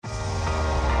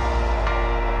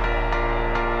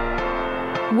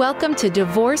Welcome to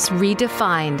Divorce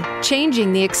Redefined,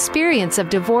 changing the experience of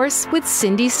divorce with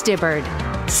Cindy Stibbard.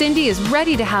 Cindy is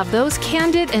ready to have those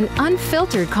candid and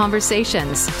unfiltered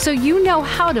conversations so you know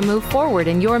how to move forward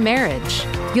in your marriage.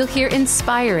 You'll hear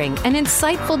inspiring and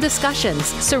insightful discussions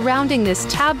surrounding this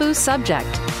taboo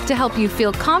subject to help you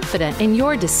feel confident in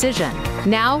your decision.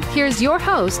 Now, here's your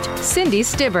host, Cindy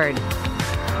Stibbard.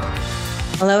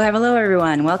 Hello,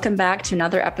 everyone. Welcome back to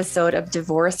another episode of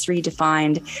Divorce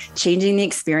Redefined, changing the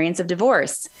experience of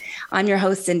divorce. I'm your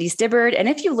host, Cindy Stibbard. And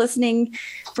if you're listening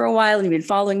for a while and you've been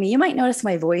following me, you might notice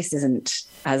my voice isn't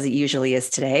as it usually is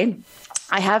today.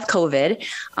 I have COVID.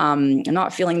 I'm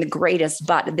not feeling the greatest,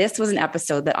 but this was an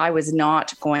episode that I was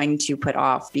not going to put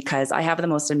off because I have the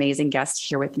most amazing guest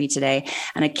here with me today,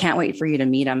 and I can't wait for you to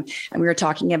meet him. And we were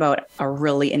talking about a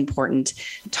really important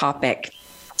topic.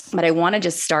 But I want to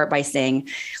just start by saying,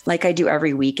 like I do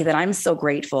every week, that I'm so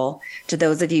grateful to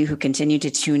those of you who continue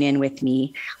to tune in with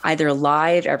me, either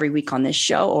live every week on this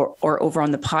show or over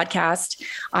on the podcast.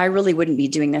 I really wouldn't be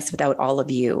doing this without all of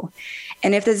you.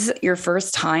 And if this is your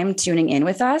first time tuning in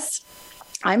with us,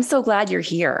 I'm so glad you're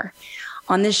here.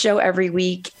 On this show every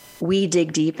week, we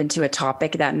dig deep into a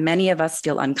topic that many of us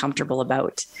feel uncomfortable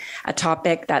about, a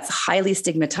topic that's highly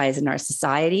stigmatized in our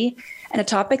society, and a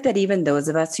topic that even those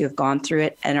of us who have gone through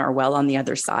it and are well on the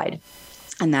other side.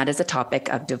 And that is a topic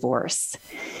of divorce.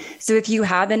 So if you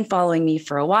have been following me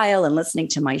for a while and listening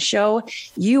to my show,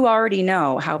 you already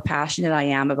know how passionate I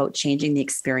am about changing the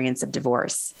experience of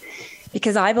divorce,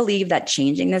 because I believe that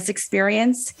changing this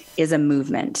experience is a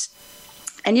movement.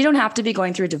 And you don't have to be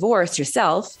going through divorce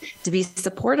yourself to be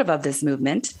supportive of this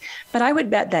movement, but I would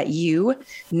bet that you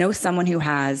know someone who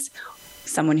has,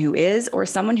 someone who is, or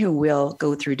someone who will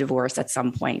go through divorce at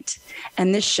some point.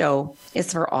 And this show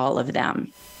is for all of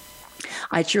them.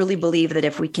 I truly believe that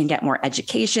if we can get more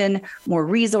education, more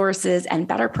resources, and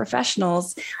better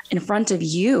professionals in front of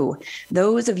you,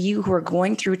 those of you who are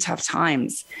going through tough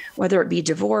times, whether it be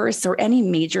divorce or any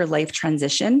major life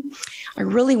transition, I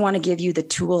really want to give you the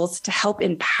tools to help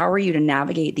empower you to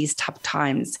navigate these tough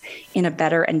times in a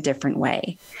better and different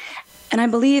way. And I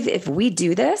believe if we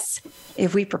do this,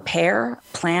 if we prepare,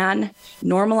 plan,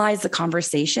 normalize the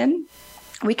conversation,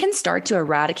 we can start to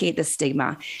eradicate the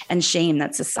stigma and shame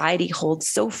that society holds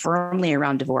so firmly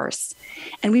around divorce.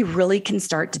 And we really can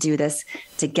start to do this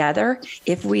together.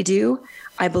 If we do,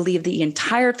 I believe the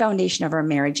entire foundation of our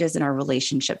marriages and our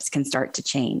relationships can start to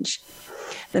change.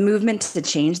 The movement to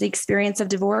change the experience of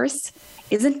divorce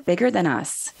isn't bigger than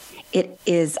us. It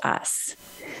is us.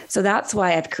 So that's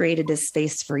why I've created this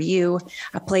space for you,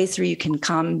 a place where you can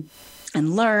come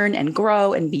and learn and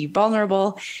grow and be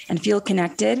vulnerable and feel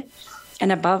connected.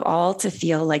 And above all, to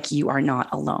feel like you are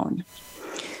not alone.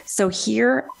 So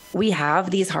here we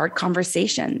have these hard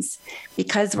conversations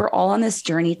because we're all on this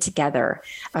journey together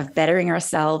of bettering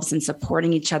ourselves and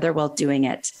supporting each other while doing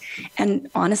it.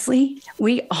 And honestly,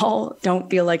 we all don't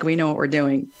feel like we know what we're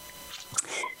doing.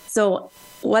 So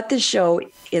what this show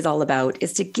is all about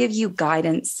is to give you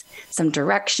guidance, some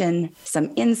direction,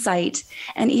 some insight,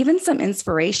 and even some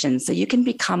inspiration so you can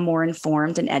become more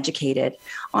informed and educated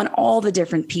on all the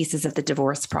different pieces of the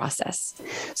divorce process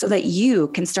so that you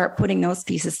can start putting those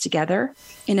pieces together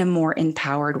in a more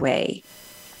empowered way.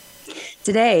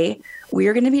 Today, we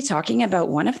are going to be talking about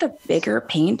one of the bigger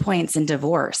pain points in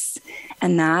divorce,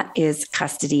 and that is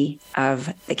custody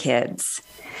of the kids.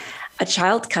 A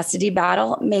child custody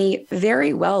battle may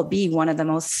very well be one of the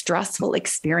most stressful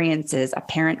experiences a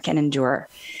parent can endure,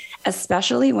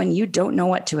 especially when you don't know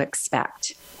what to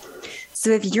expect.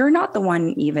 So if you're not the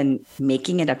one even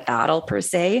making it a battle per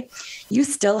se, you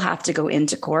still have to go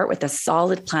into court with a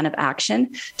solid plan of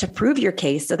action to prove your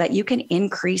case so that you can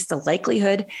increase the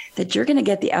likelihood that you're going to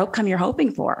get the outcome you're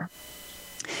hoping for.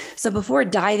 So before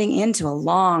diving into a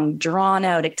long,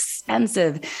 drawn-out,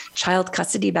 expensive child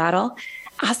custody battle,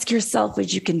 ask yourself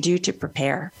what you can do to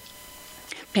prepare.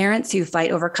 Parents who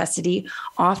fight over custody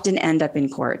often end up in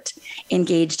court,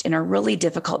 engaged in a really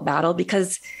difficult battle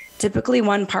because typically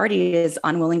one party is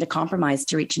unwilling to compromise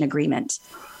to reach an agreement.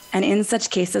 And in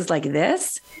such cases like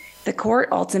this, the court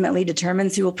ultimately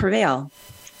determines who will prevail,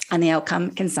 and the outcome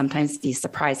can sometimes be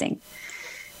surprising.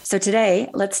 So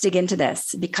today, let's dig into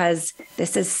this because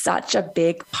this is such a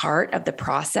big part of the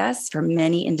process for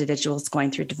many individuals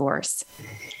going through divorce.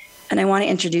 And I want to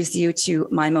introduce you to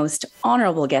my most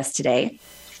honorable guest today.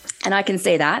 And I can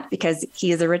say that because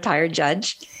he is a retired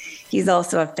judge. He's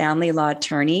also a family law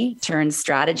attorney turned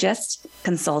strategist,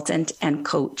 consultant, and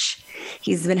coach.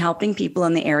 He's been helping people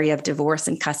in the area of divorce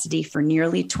and custody for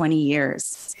nearly 20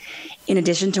 years. In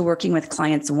addition to working with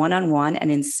clients one-on-one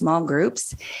and in small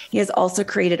groups, he has also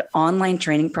created online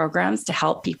training programs to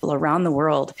help people around the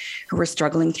world who are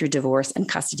struggling through divorce and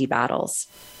custody battles.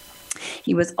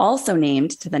 He was also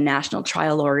named to the National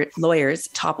Trial Lawyers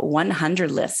Top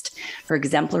 100 list for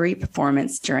exemplary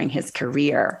performance during his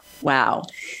career. Wow.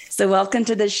 So welcome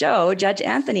to the show, Judge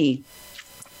Anthony.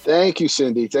 Thank you,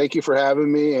 Cindy. Thank you for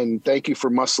having me, and thank you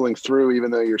for muscling through, even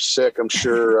though you're sick. I'm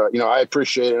sure, I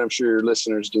appreciate it. I'm sure your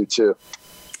listeners do too.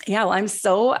 Yeah, well,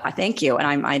 thank you.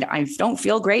 And I don't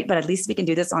feel great, but at least we can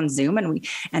do this on Zoom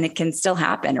and it can still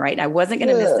happen, right? I wasn't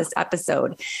going to miss this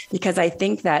episode because I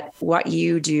think that what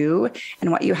you do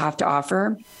and what you have to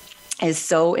offer is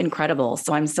so incredible.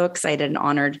 So I'm so excited and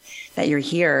honored that you're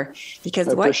here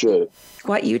because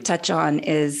what you touch on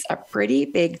is a pretty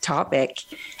big topic.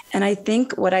 And I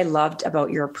think what I loved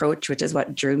about your approach, which is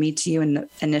what drew me to you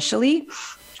initially,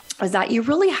 was that you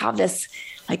really have this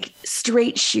like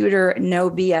straight shooter, no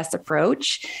BS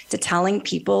approach to telling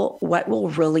people what will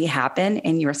really happen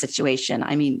in your situation.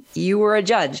 I mean, you were a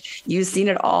judge, you've seen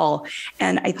it all.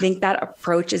 And I think that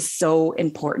approach is so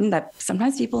important that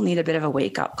sometimes people need a bit of a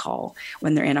wake-up call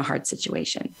when they're in a hard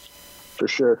situation. For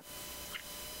sure.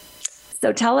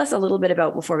 So tell us a little bit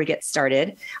about, before we get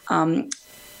started,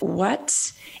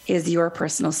 what is your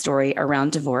personal story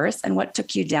around divorce and what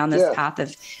took you down this path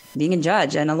of being a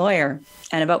judge and a lawyer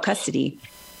and about custody?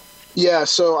 Yeah,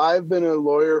 so I've been a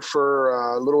lawyer for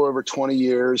a little over 20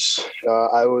 years.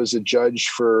 I was a judge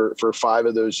for 5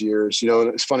 of those years. And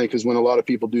it's funny because when a lot of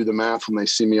people do the math when they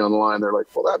see me online, they're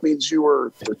like, well, that means you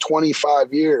were for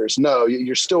 25 years. No,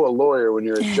 you're still a lawyer when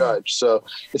you're a judge. So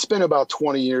it's been about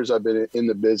 20 years I've been in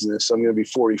the business. I'm going to be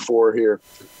 44 here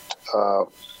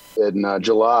in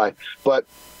July. But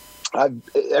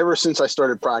ever since I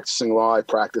started practicing law, I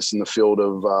practiced in the field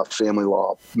of family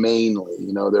law mainly.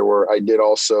 I did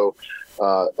also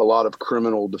a lot of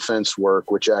criminal defense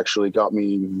work, which actually got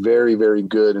me very, very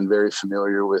good and very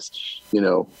familiar with,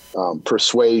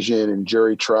 persuasion and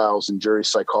jury trials and jury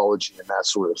psychology and that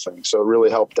sort of thing. So it really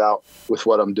helped out with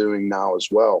what I'm doing now as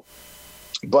well.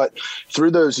 But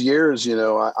through those years,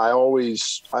 I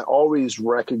always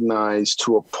recognized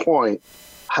to a point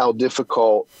how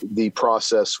difficult the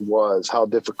process was, how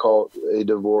difficult a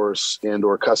divorce and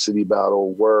or custody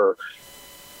battle were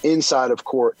inside of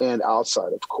court and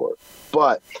outside of court.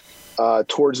 But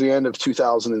towards the end of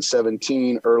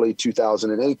 2017, early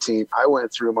 2018, I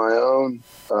went through my own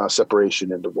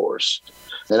separation and divorce.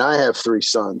 And I have 3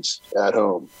 sons at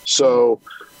home. So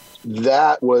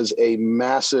that was a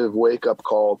massive wake-up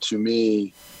call to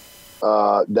me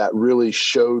that really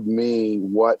showed me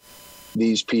what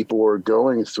these people are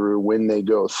going through when they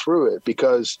go through it.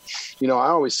 Because, I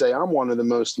always say I'm one of the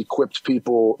most equipped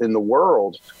people in the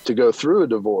world to go through a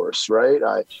divorce, right?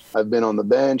 I've been on the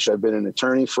bench. I've been an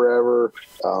attorney forever.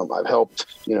 I've helped,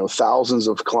 thousands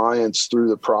of clients through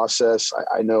the process.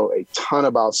 I know a ton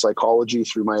about psychology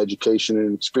through my education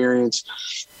and experience.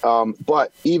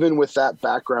 But even with that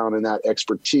background and that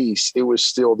expertise, it was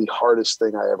still the hardest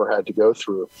thing I ever had to go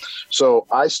through. So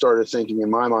I started thinking in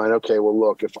my mind, okay, well,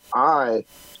 look, if I'm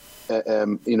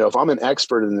an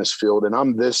expert in this field and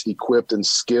I'm this equipped and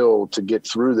skilled to get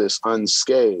through this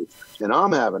unscathed and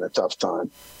I'm having a tough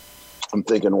time, I'm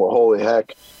thinking, well, holy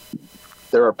heck,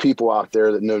 there are people out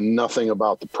there that know nothing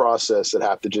about the process that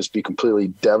have to just be completely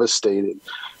devastated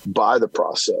by the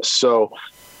process. So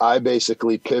I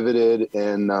basically pivoted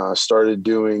and started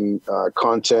doing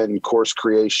content and course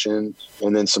creation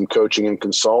and then some coaching and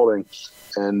consulting.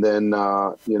 And then,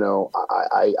 I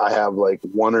have like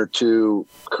 1 or 2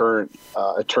 current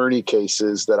attorney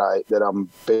cases that I'm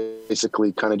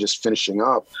basically kind of just finishing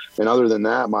up. And other than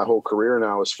that, my whole career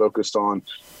now is focused on,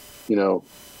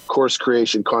 course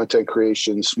creation, content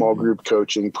creation, small group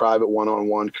coaching, private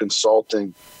one-on-one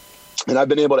consulting. And I've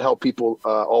been able to help people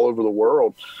all over the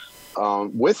world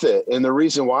with it. And the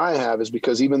reason why I have is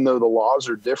because even though the laws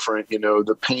are different,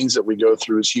 the pains that we go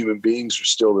through as human beings are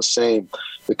still the same.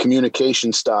 The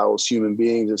communication style as human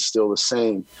beings is still the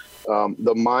same.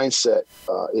 The mindset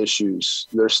issues,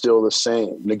 they're still the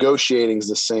same. Negotiating is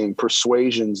the same.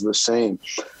 Persuasion's the same.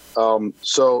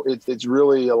 So it's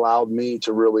really allowed me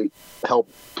to really help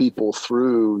people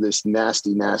through this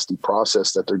nasty, nasty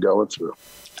process that they're going through.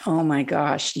 Oh my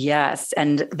gosh. Yes.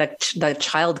 And the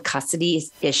child custody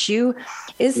issue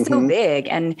is so big.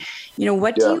 And,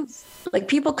 what do like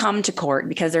people come to court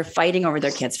because they're fighting over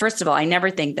their kids. First of all, I never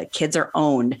think that kids are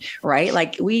owned, right?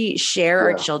 Like we share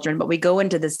our children, but we go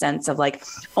into the sense of like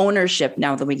ownership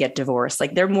now that we get divorced.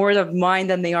 Like they're more of mine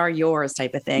than they are yours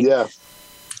type of thing. Yeah.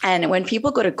 And when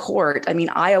people go to court, I mean,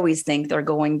 I always think they're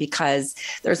going because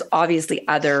there's obviously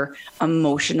other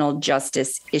emotional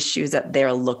justice issues that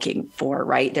they're looking for,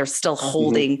 right? They're still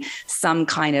holding some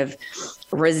kind of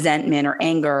resentment or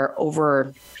anger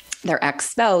over their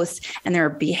ex-spouse, and their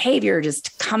behavior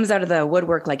just comes out of the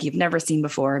woodwork like you've never seen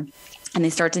before. And they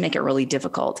start to make it really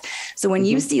difficult. So when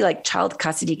you see like child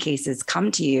custody cases come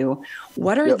to you,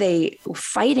 what are they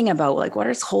fighting about? Like what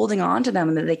is holding on to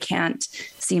them that they can't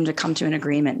seem to come to an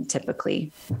agreement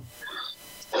typically?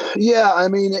 Yeah, I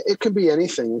mean, it could be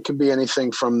anything. It could be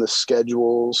anything from the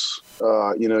schedules.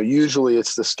 Usually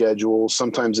it's the schedules.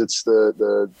 Sometimes it's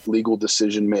the legal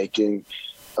decision making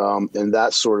and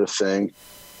that sort of thing.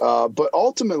 But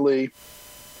ultimately,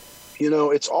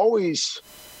 it's always,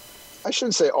 I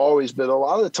shouldn't say always, but a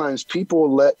lot of the times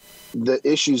people let the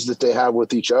issues that they have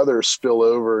with each other spill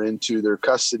over into their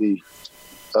custody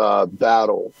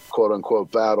battle, quote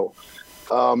unquote battle.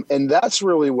 And that's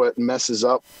really what messes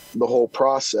up the whole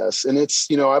process. And it's,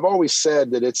 I've always said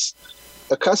that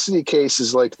a custody case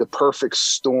is like the perfect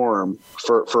storm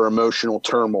for emotional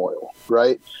turmoil,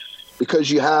 right?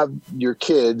 Because you have your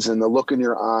kids and the look in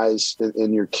your eyes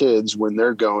in your kids when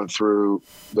they're going through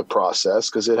the process,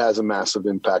 because it has a massive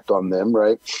impact on them,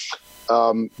 right?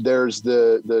 There's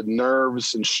the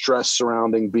nerves and stress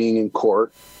surrounding being in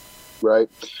court, right?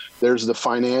 There's the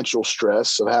financial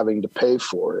stress of having to pay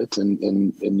for it. And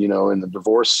in the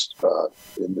divorce,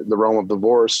 in the realm of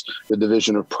divorce, the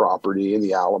division of property and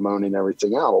the alimony and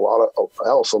everything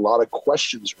else, a lot of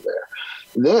questions are there.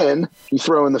 Then you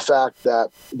throw in the fact that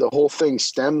the whole thing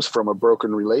stems from a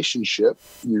broken relationship,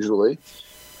 usually,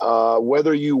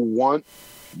 whether you want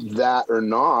that or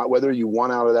not, whether you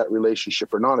want out of that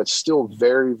relationship or not, it's still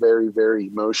very, very, very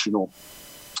emotional,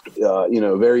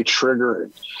 very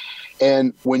triggering.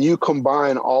 And when you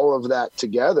combine all of that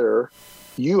together,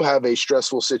 you have a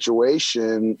stressful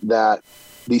situation that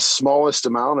the smallest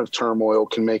amount of turmoil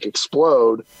can make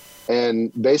explode.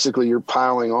 And basically you're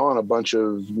piling on a bunch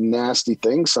of nasty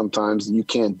things sometimes that you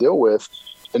can't deal with.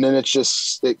 And then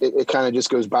it kind of just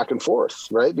goes back and forth,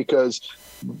 right? Because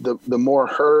the more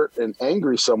hurt and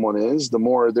angry someone is, the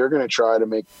more they're going to try to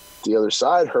make the other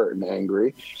side hurt and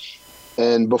angry.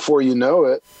 And before you know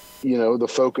it, the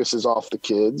focus is off the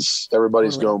kids.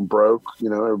 Everybody's going broke,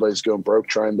 everybody's going broke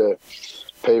trying to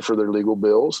pay for their legal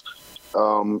bills.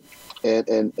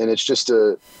 And it's just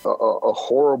a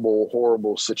horrible,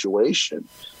 horrible situation.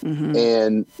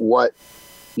 And what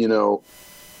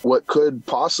could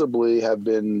possibly have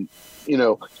been,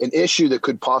 an issue that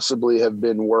could possibly have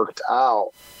been worked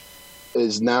out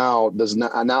is not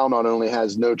only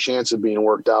has no chance of being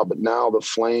worked out, but now the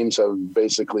flames have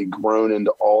basically grown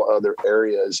into all other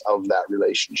areas of that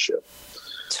relationship.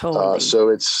 Totally. So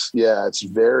it's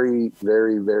very,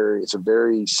 very, very, it's a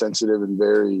very sensitive and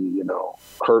very,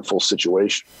 hurtful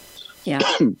situation. Yeah.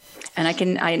 And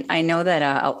I know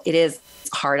that it is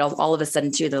hard. All of a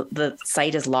sudden too, the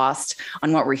sight is lost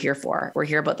on what we're here for. We're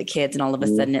here about the kids, and all of a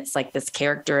sudden it's like this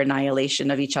character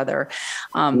annihilation of each other.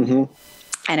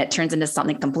 And it turns into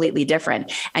something completely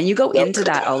different. And you go into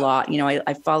that a lot.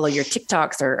 I follow your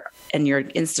TikToks and your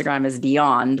Instagram is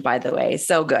beyond, by the way,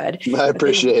 so good. I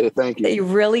appreciate it. Thank you. They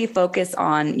really focus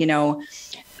on,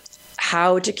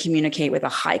 how to communicate with a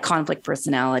high conflict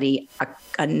personality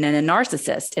and a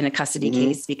narcissist in a custody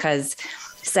case, because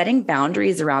setting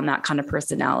boundaries around that kind of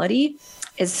personality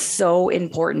is so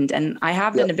important. And I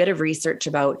have done a bit of research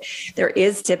about, there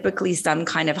is typically some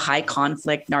kind of high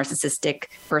conflict narcissistic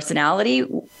personality,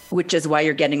 which is why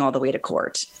you're getting all the way to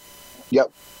court.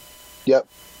 Yep.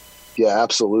 Yeah,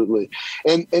 absolutely.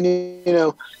 And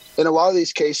in a lot of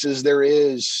these cases, there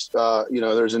is,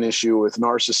 there's an issue with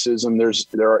narcissism.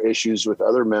 There are issues with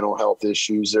other mental health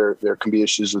issues. There can be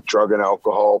issues with drug and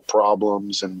alcohol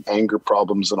problems and anger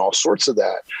problems and all sorts of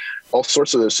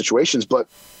those situations. But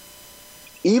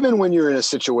even when you're in a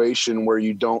situation where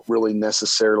you don't really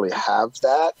necessarily have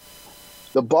that,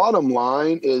 the bottom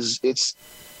line is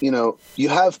you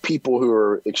have people who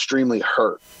are extremely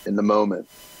hurt in the moment.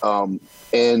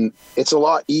 And it's a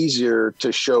lot easier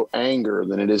to show anger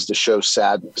than it is to show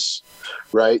sadness,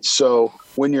 right? So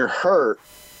when you're hurt,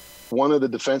 one of the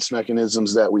defense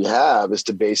mechanisms that we have is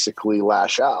to basically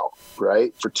lash out,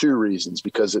 right? For two reasons: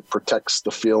 because it protects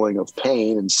the feeling of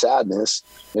pain and sadness,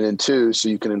 and then two, so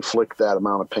you can inflict that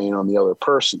amount of pain on the other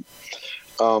person.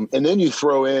 And then you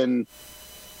throw in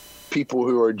people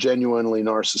who are genuinely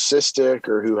narcissistic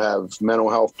or who have mental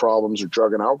health problems or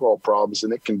drug and alcohol problems,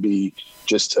 and it can be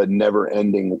just a never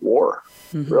ending war,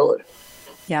 really.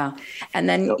 Yeah. And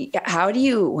then how do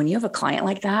you, when you have a client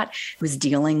like that who's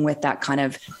dealing with that kind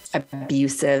of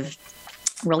abusive,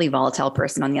 really volatile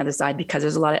person on the other side, because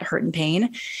there's a lot of hurt and pain,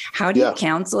 how do you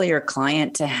counsel your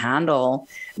client to handle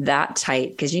that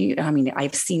type? Because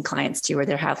I've seen clients too, where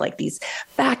they have like these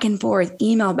back and forth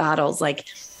email battles, like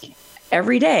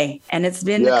every day. And it's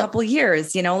been a couple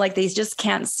years, like they just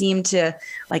can't seem to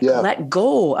let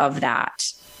go of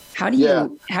that. How do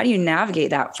you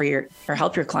navigate that or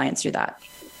help your clients through that?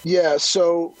 Yeah.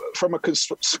 So from a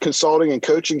consulting and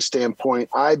coaching standpoint,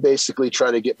 I basically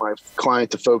try to get my client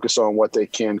to focus on what they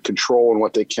can control and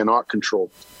what they cannot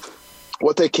control.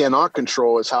 What they cannot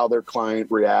control is how their client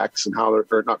reacts and how their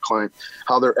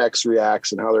ex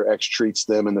reacts and how their ex treats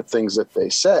them and the things that they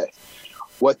say.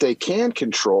 What they can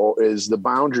control is the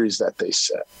boundaries that they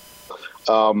set.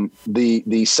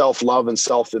 The self-love and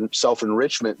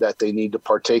self-enrichment that they need to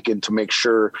partake in to make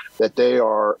sure that they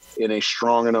are in a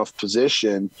strong enough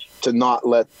position to not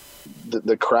let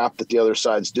the crap that the other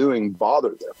side's doing bother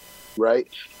them, right?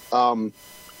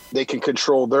 They can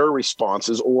control their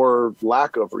responses or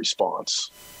lack of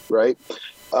response, right?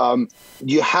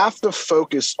 You have to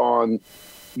focus on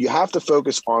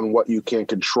what you can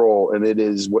control, and it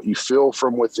is what you feel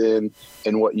from within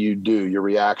and what you do, your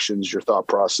reactions, your thought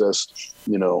process,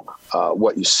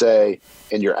 what you say,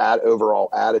 and your overall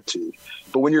attitude.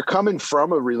 But when you're coming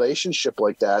from a relationship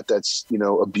like that, that's,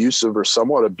 abusive or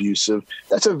somewhat abusive,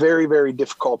 that's a very, very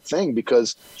difficult thing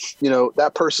because,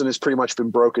 that person has pretty much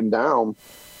been broken down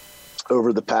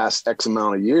over the past X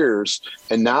amount of years.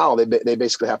 And now they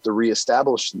basically have to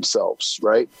reestablish themselves,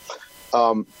 right?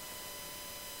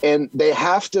 And they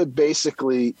have to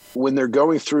basically, when they're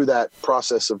going through that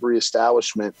process of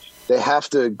reestablishment, they have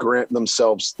to grant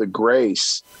themselves the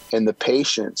grace and the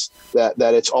patience that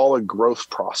it's all a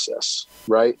growth process,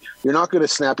 right? You're not going to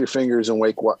snap your fingers and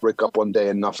wake up one day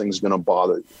and nothing's going to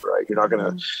bother you, right? You're not going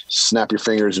to snap your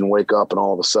fingers and wake up and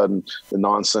all of a sudden the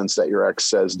nonsense that your ex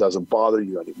says doesn't bother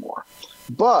you anymore.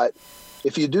 But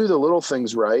if you do the little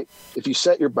things right, if you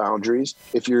set your boundaries,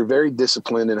 if you're very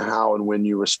disciplined in how and when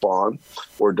you respond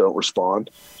or don't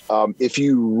respond, if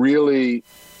you really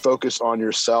focus on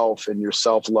yourself and your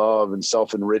self-love and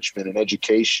self-enrichment and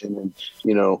education and,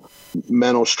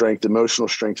 mental strength, emotional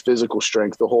strength, physical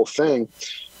strength, the whole thing,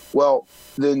 well,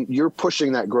 then you're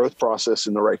pushing that growth process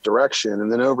in the right direction.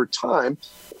 And then over time,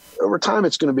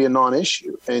 it's going to be a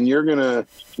non-issue, and you're going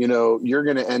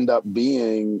to end up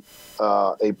being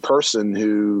a person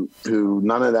who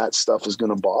none of that stuff is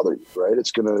going to bother you, right?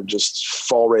 It's going to just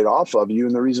fall right off of you.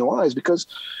 And the reason why is because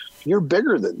you're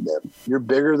bigger than them. You're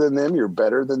bigger than them. You're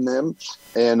better than them.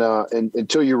 And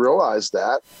until you realize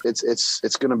that,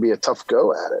 it's going to be a tough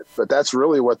go at it. But that's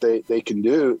really what they can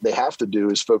do. They have to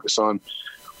do is focus on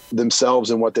themselves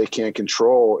and what they can't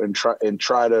control, and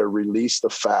try to release the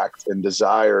fact and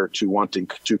desire to wanting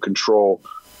to control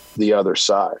the other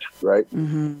side. Right.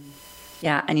 Mm-hmm.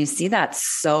 Yeah. And you see that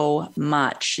so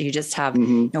much. You just have,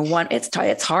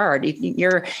 it's hard.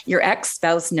 Your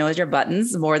ex-spouse knows your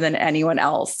buttons more than anyone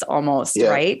else almost. Yeah.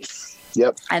 Right.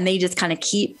 Yep. And they just kind of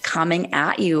keep coming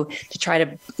at you to try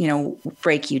to,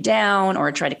 break you down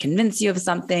or try to convince you of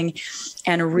something.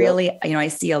 And really, I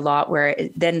see a lot where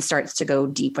it then starts to go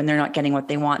deep when they're not getting what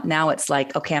they want. Now it's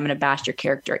like, okay, I'm going to bash your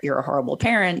character. You're a horrible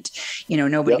parent.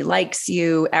 Nobody likes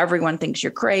you. Everyone thinks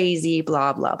you're crazy,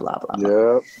 blah, blah, blah, blah.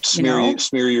 Yeah.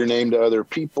 Smear your name to other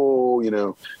people,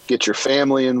 get your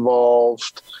family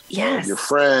involved, your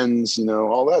friends,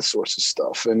 all that sorts of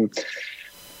stuff. And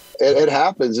it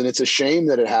happens, and it's a shame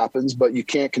that it happens, but you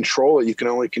can't control it. You can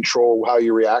only control how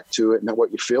you react to it and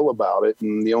what you feel about it.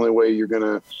 And the only way you're going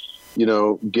to,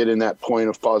 get in that point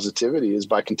of positivity is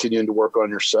by continuing to work on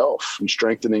yourself and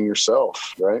strengthening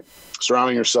yourself, right?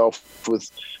 Surrounding yourself with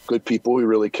good people who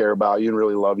really care about you and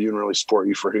really love you and really support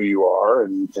you for who you are.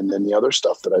 And then the other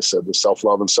stuff that I said, the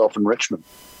self-love and self-enrichment.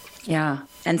 Yeah.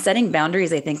 And setting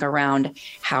boundaries, I think, around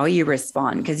how you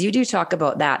respond, because you do talk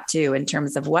about that too, in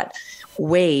terms of what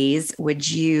ways would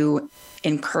you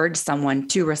encourage someone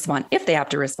to respond, if they have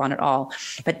to respond at all,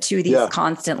 but to these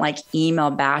constant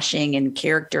email bashing and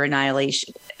character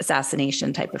annihilation,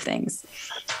 assassination type of things.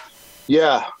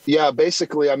 Yeah. Yeah.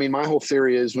 Basically, my whole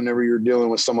theory is whenever you're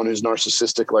dealing with someone who's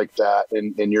narcissistic like that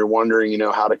and you're wondering,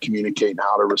 how to communicate and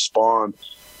how to respond,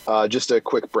 just a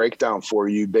quick breakdown for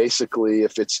you. Basically,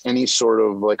 if it's any sort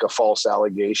of a false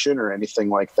allegation or anything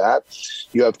like that,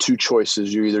 you have two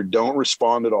choices. You either don't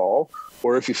respond at all,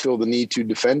 or if you feel the need to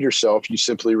defend yourself, you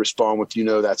simply respond with,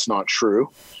 that's not true.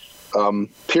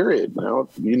 period.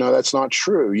 That's not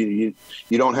true. You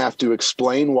don't have to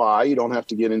explain why. You don't have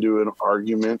to get into an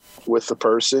argument with the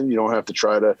person. You don't have to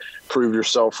try to prove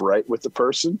yourself right with the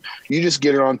person. You just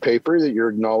get it on paper that you're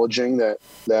acknowledging that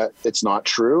it's not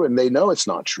true, and they know it's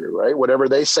not true, right? Whatever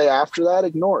they say after that,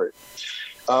 ignore it.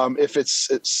 If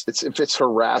it's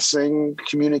harassing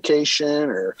communication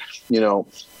or,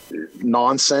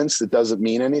 nonsense that doesn't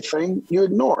mean anything, you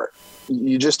ignore it.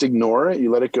 You just ignore it. You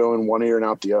let it go in one ear and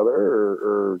out the other,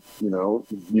 or you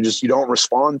don't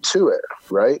respond to it.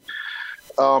 Right.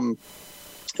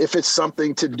 If it's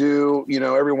something to do,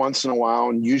 every once in a while,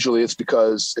 and usually it's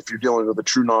because if you're dealing with a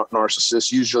true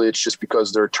narcissist, usually it's just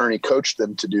because their attorney coached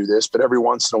them to do this. But every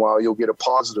once in a while, you'll get a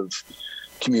positive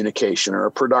communication or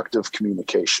a productive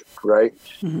communication, right?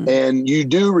 Mm-hmm. And you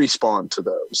do respond to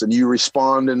those, and you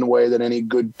respond in the way that any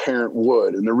good parent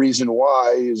would. And the reason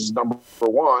why is, number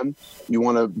one, you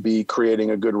want to be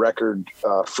creating a good record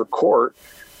for court.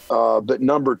 But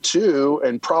number two,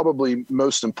 and probably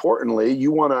most importantly,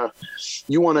 you want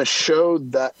to show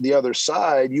that the other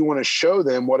side, you want to show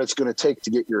them what it's going to take to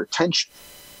get your attention,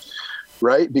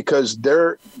 right? Because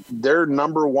their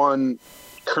number one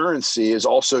currency is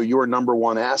also your number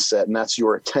one asset, and that's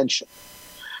your attention.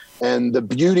 And the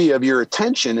beauty of your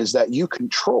attention is that you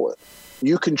control it.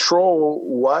 You control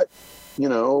what,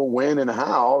 when and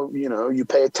how, you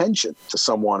pay attention to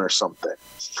someone or something.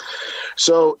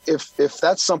 So if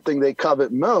that's something they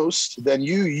covet most, then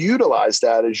you utilize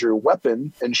that as your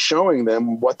weapon and showing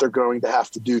them what they're going to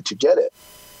have to do to get it,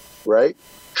 right?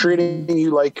 Treating you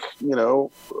like,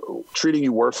 treating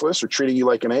you worthless or treating you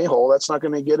like an a-hole, that's not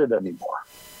going to get it anymore,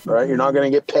 right? Mm-hmm. You're not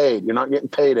going to get paid. You're not getting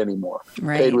paid anymore.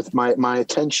 Right. Paid with my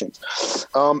attention.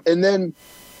 And then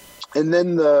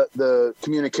the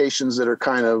communications that are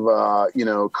kind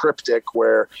of, cryptic,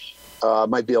 where it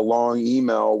might be a long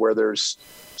email where there's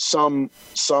some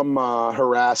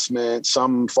harassment,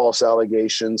 some false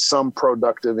allegations, some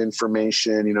productive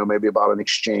information, maybe about an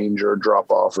exchange or a drop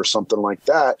off or something like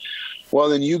that. Well,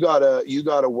 then you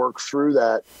gotta work through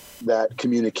that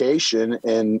communication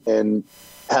and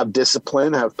have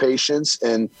discipline, have patience,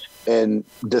 and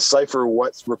decipher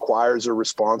what requires a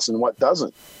response and what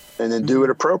doesn't, and then do it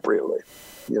appropriately,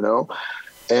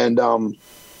 And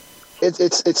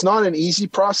it's not an easy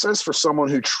process for someone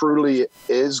who truly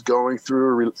is going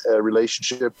through a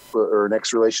relationship or an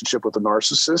ex-relationship with a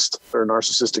narcissist or a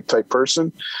narcissistic type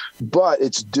person, but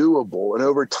it's doable. And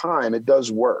over time, it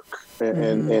does work.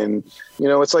 And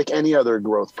it's like any other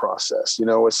growth process.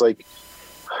 It's like,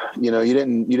 you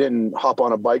didn't hop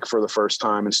on a bike for the first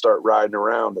time and start riding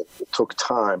around. It took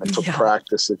time. It took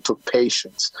practice. It took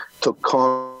patience. It took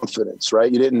confidence,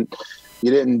 right? You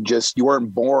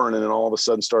weren't born and then all of a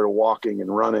sudden started walking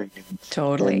and running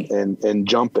and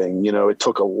jumping. It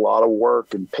took a lot of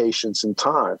work and patience and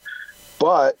time.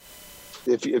 But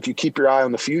if you keep your eye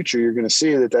on the future, you're going to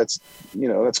see that's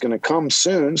going to come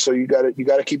soon. So you got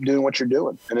to keep doing what you're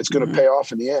doing, and it's going to pay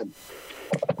off in the end.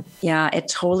 Yeah, it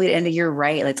totally. And you're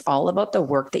right. It's all about the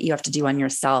work that you have to do on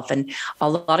yourself. And a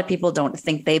lot of people don't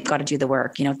think they've got to do the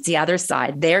work. It's the other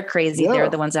side. They're crazy. Yeah. They're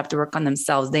the ones that have to work on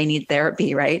themselves. They need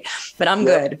therapy, right? But I'm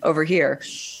good over here.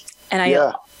 And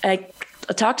I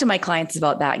talk to my clients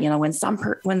about that.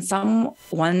 When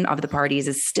one of the parties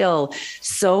is still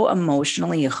so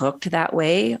emotionally hooked that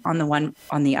way on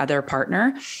the other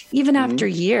partner, even after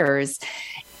years,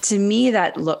 to me,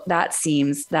 that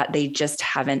seems that they just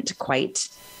haven't quite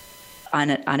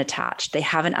unattached. They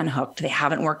haven't unhooked. They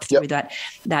haven't worked through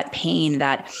that pain,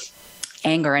 that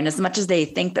anger. And as much as they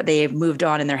think that they've moved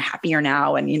on and they're happier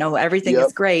now and, everything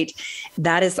is great,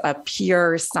 that is a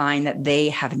pure sign that they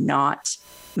have not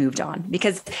moved on,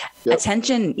 because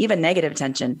attention, even negative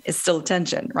attention, is still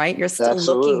attention, right? You're still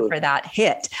looking for that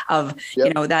hit of,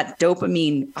 that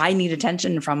dopamine. I need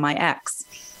attention from my ex.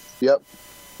 Yep.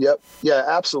 Yeah,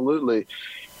 absolutely.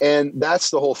 And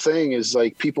that's the whole thing, is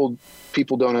like people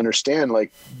don't understand,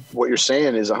 like, what you're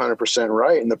saying is 100%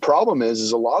 right. And the problem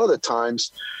is a lot of the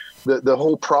times the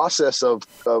whole process of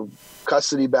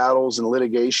custody battles and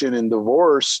litigation and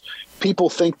divorce, people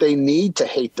think they need to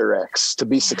hate their ex to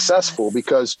be successful,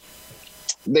 because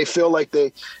they feel like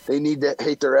they need to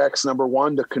hate their ex, number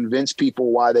one, to convince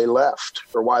people why they left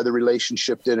or why the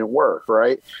relationship didn't work,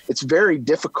 right? It's very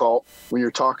difficult when you're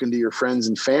talking to your friends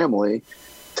and family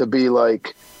to be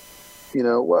like,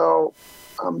 well,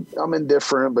 I'm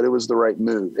indifferent, but it was the right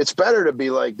move. It's better to be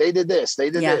like, they did this,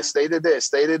 they did this, they did this,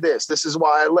 they did this. This is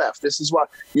why I left. This is why,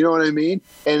 you know what I mean?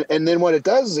 And then what it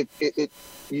does is it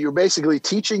you're basically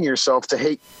teaching yourself to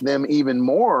hate them even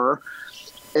more,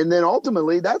 And then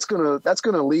ultimately that's going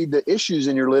to lead to issues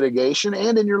in your litigation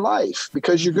and in your life,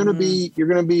 because you're going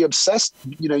to be obsessed.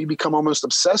 You become almost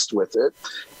obsessed with it,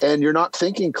 and you're not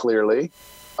thinking clearly,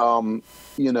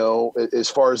 as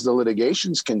far as the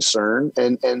litigation's concerned,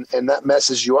 and that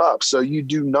messes you up. So you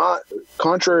do not,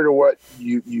 contrary to what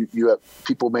you have,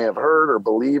 people may have heard or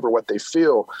believe or what they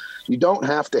feel, you don't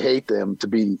have to hate them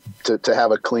to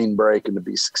have a clean break and to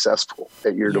be successful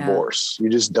at your divorce. You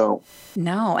just don't.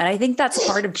 No. And I think that's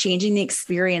part of changing the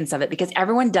experience of it, because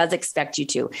everyone does expect you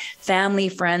to. Family,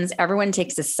 friends, everyone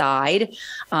takes a side.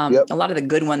 A lot of the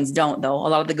good ones don't, though. A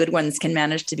lot of the good ones can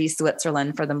manage to be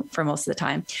Switzerland for most of the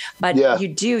time. But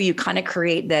you kind of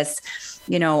create this,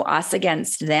 us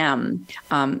against them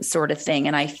sort of thing.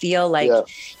 And I feel like,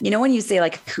 when you say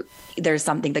like, there's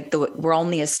something like we're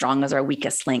only as strong as our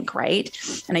weakest link, right?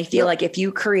 And I feel like if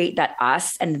you create that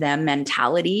us and them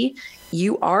mentality,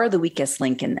 you are the weakest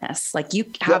link in this. Like you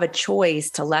have a choice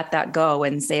to let that go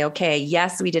and say, okay,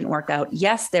 yes, we didn't work out.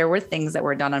 Yes, there were things that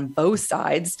were done on both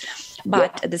sides,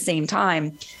 but at the same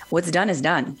time, what's done is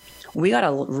done. We got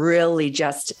to really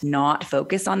just not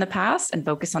focus on the past and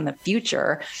focus on the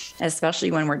future,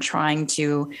 especially when we're trying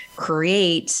to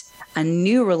create a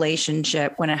new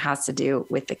relationship when it has to do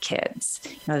with the kids.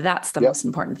 That's the most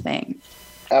important thing.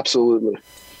 Absolutely.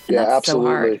 And that's absolutely. So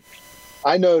hard.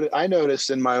 I noticed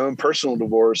in my own personal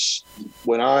divorce,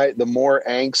 the more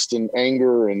angst and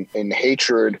anger and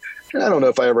hatred, and I don't know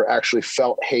if I ever actually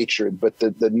felt hatred, but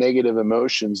the negative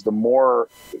emotions, the more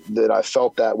that I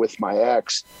felt that with my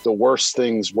ex, the worse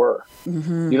things were.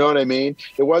 Mm-hmm. You know what I mean?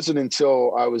 It wasn't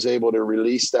until I was able to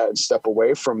release that and step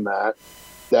away from that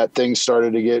things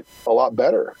started to get a lot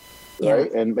better,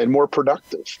 right? And more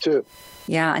productive too.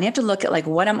 Yeah. And you have to look at like,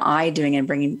 what am I doing and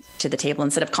bringing to the table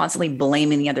instead of constantly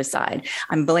blaming the other side?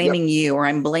 I'm blaming you, or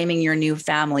I'm blaming your new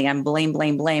family. I'm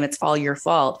blame. It's all your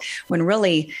fault. When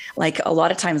really, like a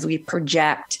lot of times we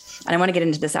project, and I want to get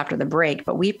into this after the break,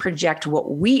 but we project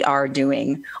what we are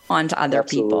doing onto other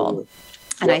people.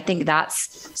 And I think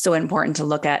that's so important to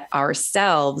look at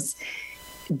ourselves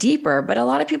deeper, but a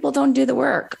lot of people don't do the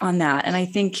work on that. And I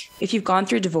think if you've gone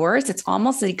through divorce, it's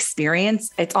almost the experience.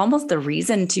 It's almost the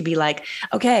reason to be like,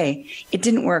 okay, it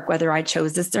didn't work whether I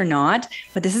chose this or not,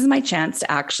 but this is my chance to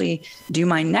actually do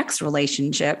my next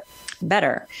relationship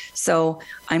better. So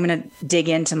I'm going to dig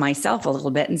into myself a little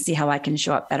bit and see how I can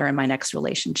show up better in my next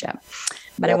relationship.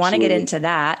 But I want to get into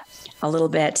that a little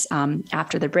bit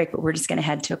after the break, but we're just going to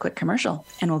head to a quick commercial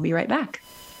and we'll be right back.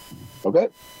 Okay.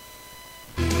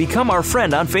 Become our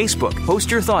friend on Facebook.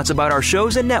 Post your thoughts about our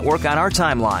shows and network on our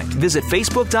timeline. Visit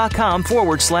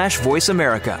Facebook.com/Voice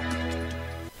America.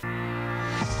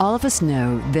 All of us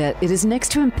know that it is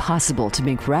next to impossible to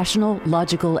make rational,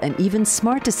 logical, and even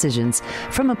smart decisions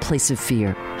from a place of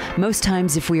fear. Most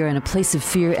times, if we are in a place of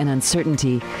fear and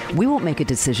uncertainty, we won't make a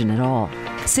decision at all.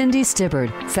 Cindy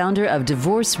Stibbard, founder of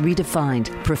Divorce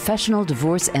Redefined, professional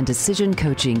divorce and decision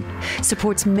coaching,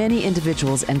 supports many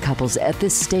individuals and couples at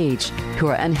this stage who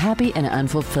are unhappy and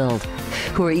unfulfilled,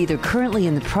 who are either currently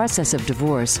in the process of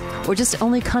divorce or just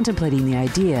only contemplating the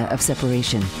idea of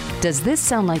separation. Does this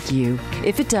sound like you?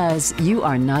 If it does, you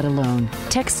are not alone.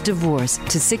 Text DIVORCE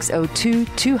to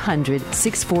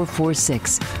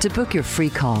 602-200-6446 to book your free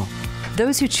call.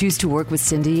 Those who choose to work with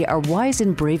Cindy are wise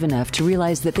and brave enough to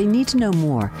realize that they need to know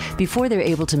more before they're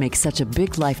able to make such a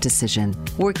big life decision.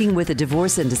 Working with a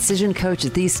divorce and decision coach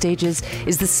at these stages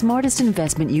is the smartest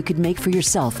investment you could make for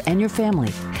yourself and your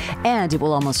family. And it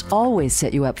will almost always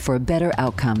set you up for a better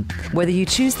outcome, whether you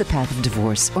choose the path of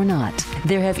divorce or not.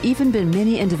 There have even been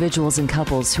many individuals and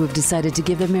couples who have decided to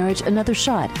give their marriage another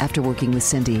shot after working with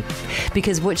Cindy.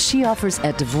 Because what she offers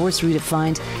at Divorce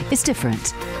Redefined is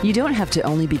different. You don't have to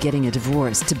only be getting a divorce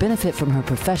to benefit from her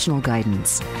professional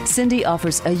guidance. Cindy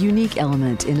offers a unique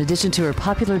element in addition to her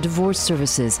popular divorce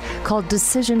services called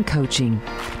decision coaching.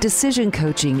 Decision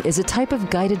coaching is a type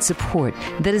of guided support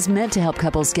that is meant to help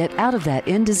couples get out of that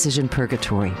indecision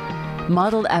purgatory.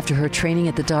 Modeled after her training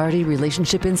at the Doherty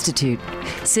Relationship Institute,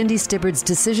 Cindy Stibbard's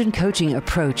decision coaching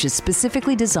approach is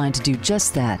specifically designed to do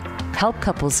just that, help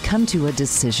couples come to a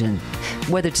decision,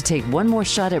 whether to take one more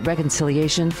shot at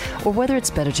reconciliation or whether it's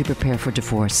better to prepare for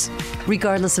divorce.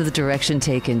 Regardless of the direction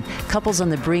taken, couples on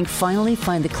the brink finally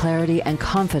find the clarity and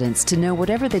confidence to know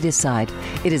whatever they decide,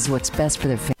 it is what's best for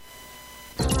their family.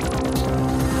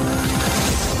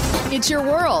 It's your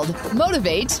world.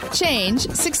 Motivate, change,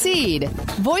 succeed.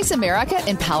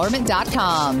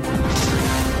 VoiceAmericaEmpowerment.com.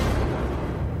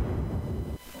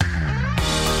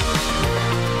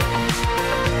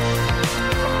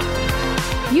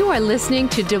 You are listening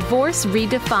to Divorce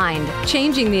Redefined,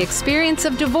 Changing the Experience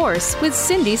of Divorce with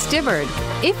Cindy Stibbard.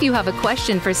 If you have a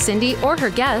question for Cindy or her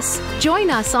guests, join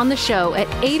us on the show at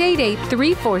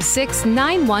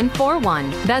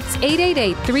 888-346-9141. That's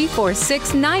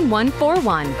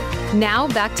 888-346-9141. Now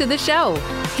back to the show.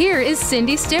 Here is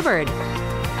Cindy Stibbard.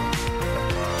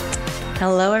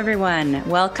 Hello, everyone.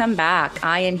 Welcome back.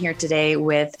 I am here today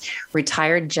with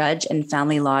retired judge and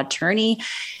family law attorney,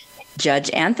 Judge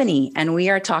Anthony, and we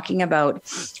are talking about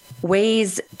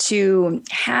ways to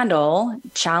handle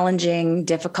challenging,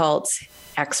 difficult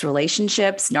ex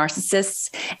relationships, narcissists,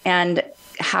 and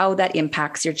how that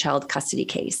impacts your child custody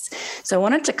case. So I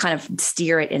wanted to kind of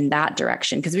steer it in that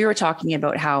direction because we were talking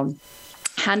about how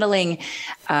handling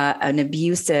an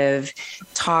abusive,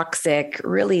 toxic,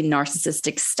 really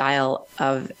narcissistic style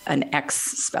of an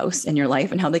ex-spouse in your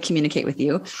life and how they communicate with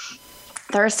you.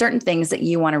 There are certain things that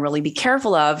you want to really be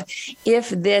careful of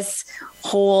if this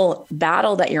whole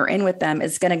battle that you're in with them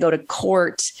is going to go to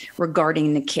court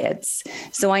regarding the kids.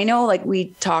 So I know, like, we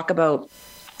talk about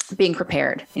being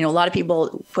prepared. You know, a lot of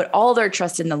people put all their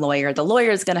trust in the lawyer. The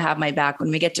lawyer is going to have my back when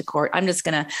we get to court. I'm just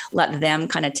going to let them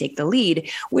kind of take the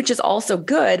lead, which is also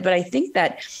good. But I think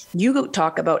that you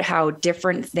talk about how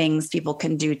different things people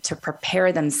can do to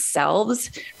prepare themselves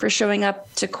for showing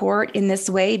up to court in this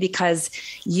way, because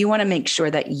you want to make sure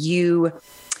that you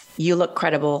look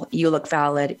credible, you look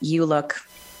valid, you look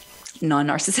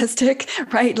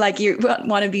non-narcissistic, right? Like, you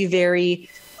want to be very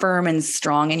firm and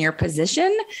strong in your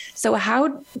position. So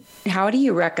how do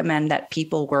you recommend that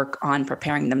people work on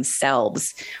preparing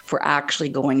themselves for actually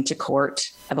going to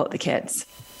court about the kids?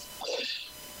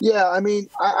 Yeah, I mean,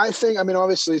 I think,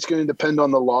 obviously it's going to depend on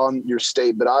the law in your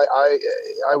state, but I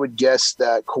would guess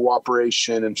that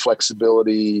cooperation and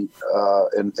flexibility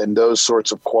and those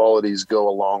sorts of qualities go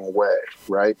a long way,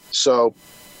 right? So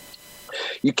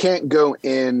you can't go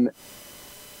in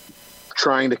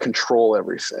trying to control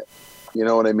everything. You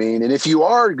know what I mean? And if you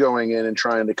are going in and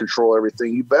trying to control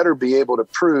everything, you better be able to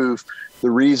prove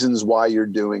the reasons why you're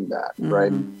doing that,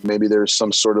 right? Maybe there's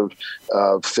some sort of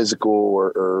physical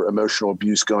or emotional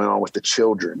abuse going on with the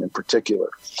children in particular.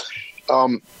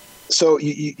 So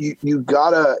you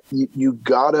gotta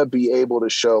be able to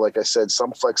show, like I said,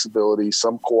 some flexibility,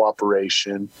 some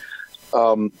cooperation.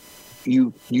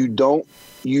 You don't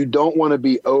want to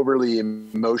be overly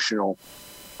emotional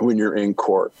when you're in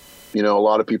court. You know, a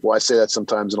lot of people, I say that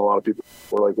sometimes, and a lot of people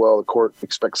are like, well, the court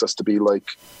expects us to be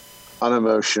like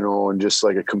unemotional and just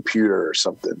like a computer or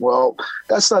something. Well,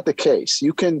 that's not the case.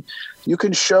 You can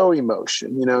show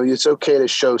emotion. You know, it's okay to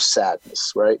show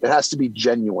sadness, right? It has to be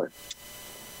genuine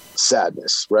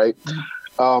sadness, right?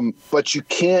 But you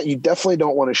definitely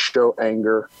don't want to show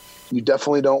anger. You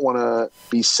definitely don't want to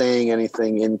be saying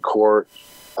anything in court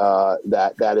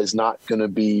that is not going to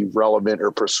be relevant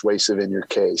or persuasive in your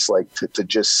case, like to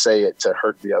just say it to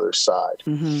hurt the other side.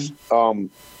 And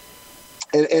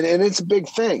it's a big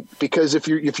thing, because if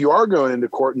you are going into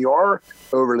court and you are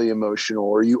overly emotional,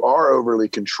 or you are overly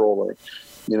controlling,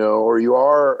 you know, or you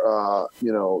are,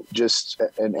 just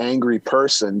an angry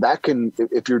person, that can,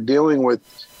 if you're dealing with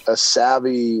a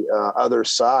savvy other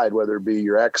side, whether it be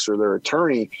your ex or their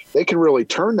attorney, they can really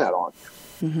turn that on you.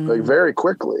 Like very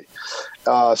quickly.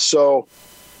 So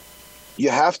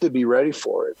you have to be ready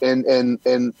for it. And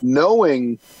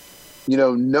knowing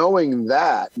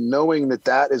that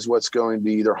is what's going to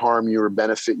either harm you or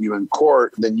benefit you in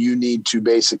court, then you need to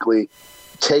basically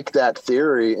take that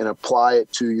theory and apply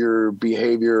it to your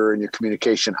behavior and your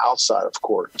communication outside of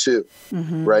court too.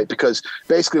 Right? Because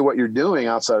basically what you're doing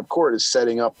outside of court is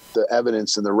setting up the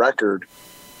evidence and the record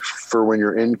for when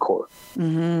you're in court.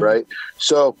 Right?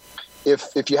 So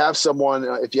if you have someone,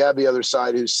 if you have the other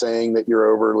side who's saying that you're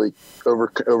overly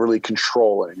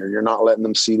controlling, or you're not letting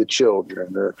them see the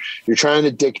children, or you're trying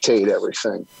to dictate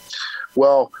everything,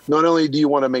 well, not only do you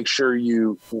want to make sure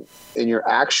you, in your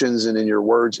actions and in your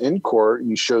words in court,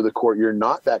 you show the court you're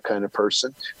not that kind of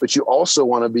person, but you also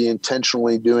want to be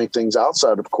intentionally doing things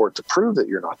outside of court to prove that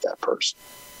you're not that person.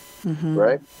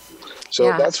 Right?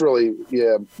 So that's really,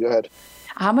 go ahead.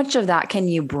 How much of that can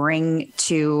you bring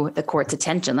to the court's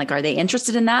attention? Like, are they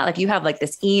interested in that? Like, you have like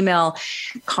this email,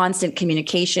 constant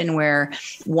communication where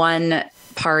one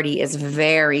party is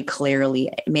very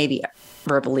clearly maybe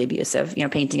verbally abusive, you know,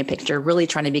 painting a picture, really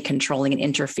trying to be controlling and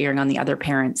interfering on the other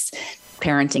parent's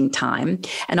parenting time,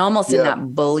 and almost in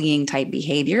that bullying type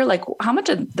behavior. Like, how much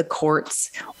of the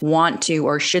courts want to,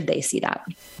 or should they see that?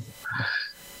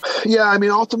 Yeah, I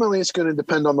mean, ultimately, it's going to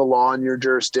depend on the law in your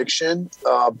jurisdiction,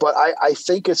 but I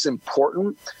think it's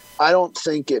important. I don't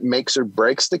think it makes or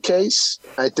breaks the case.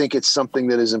 I think it's something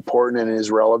that is important and is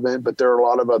relevant, but there are a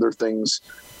lot of other things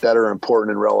that are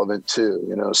important and relevant too.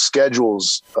 You know,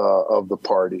 schedules of the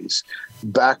parties,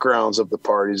 backgrounds of the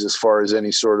parties as far as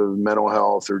any sort of mental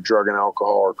health or drug and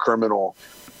alcohol or criminal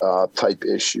type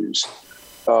issues.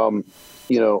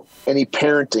 You know, any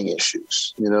parenting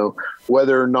issues, you know,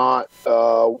 whether or not,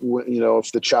 you know,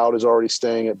 if the child is already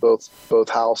staying at both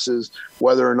houses,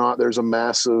 whether or not there's a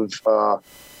massive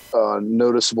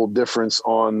noticeable difference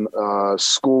on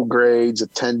school grades,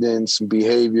 attendance, and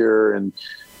behavior, and,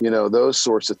 you know, those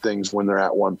sorts of things when they're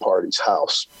at one party's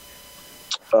house.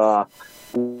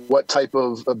 What type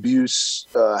of abuse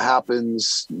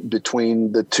happens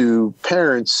between the two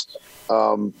parents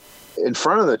in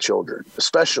front of the children,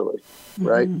 especially,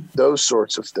 right? Those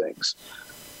sorts of things.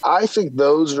 I think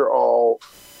those are all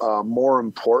more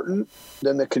important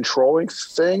than the controlling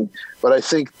thing, but I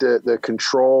think that the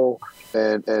control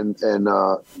and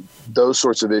those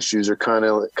sorts of issues are kind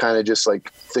of just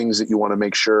like things that you want to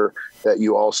make sure that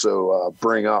you also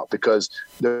bring up, because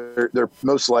they're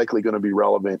most likely going to be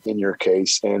relevant in your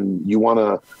case, and you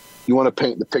want to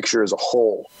paint the picture as a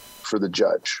whole for the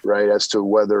judge, right, as to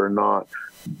whether or not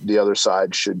the other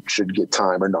side should get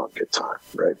time or not get time,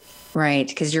 right? Right,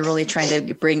 because you're really trying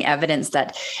to bring evidence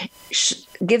that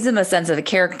gives them a sense of the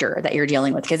character that you're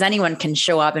dealing with, because anyone can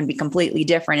show up and be completely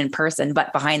different in person,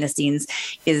 but behind the scenes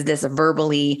is this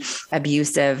verbally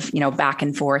abusive, you know, back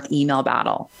and forth email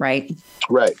battle, right?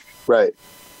 Right.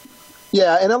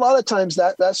 Yeah, and a lot of times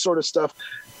that sort of stuff,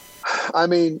 I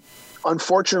mean,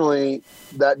 unfortunately,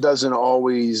 that doesn't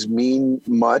always mean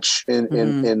much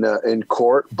in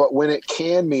court. But when it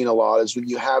can mean a lot is when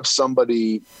you have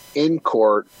somebody in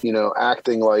court, you know,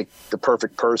 acting like the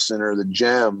perfect person or the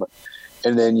gem,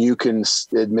 and then you can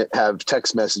have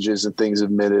text messages and things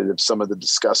admitted of some of the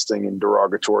disgusting and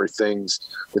derogatory things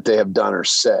that they have done or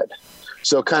said.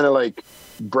 So it kind of like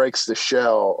breaks the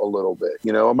shell a little bit.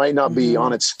 You know, it might not be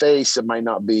on its face. It might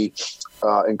not be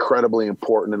incredibly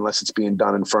important unless it's being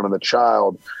done in front of the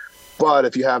child. But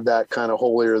if you have that kind of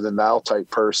holier than thou type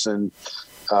person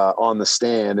on the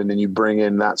stand, and then you bring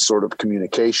in that sort of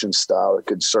communication style, it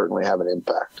could certainly have an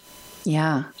impact.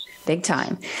 Yeah, big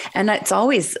time. And it's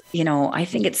always, you know, I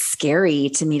think it's scary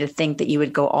to me to think that you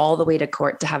would go all the way to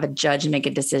court to have a judge make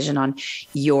a decision on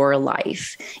your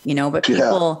life, you know, but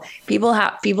people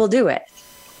do it,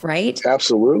 right?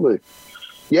 Absolutely.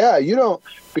 Yeah.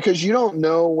 Because you don't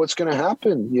know what's going to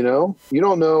happen. You know, you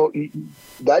don't know.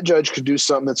 That judge could do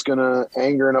something that's going to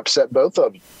anger and upset both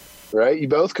of you, right? You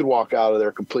both could walk out of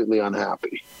there completely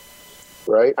unhappy,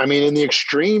 right? I mean, in the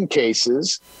extreme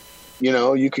cases, you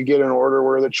know, you could get an order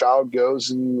where the child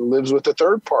goes and lives with a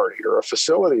third party or a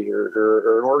facility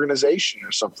or an organization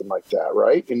or something like that,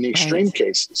 right? In the extreme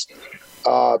cases.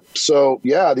 So,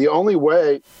 yeah, the only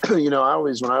way, you know,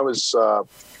 when I was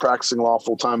practicing law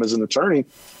full time as an attorney,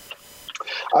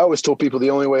 I always told people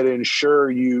the only way to ensure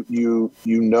you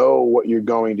know what you're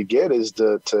going to get is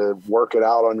to work it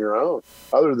out on your own.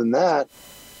 Other than that,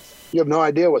 you have no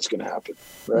idea what's going to happen,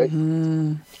 right?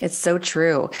 Mm-hmm. It's so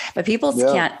true. But people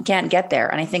can't get there.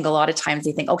 And I think a lot of times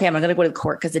they think, okay, I'm going to go to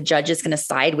court because the judge is going to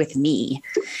side with me,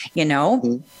 you know?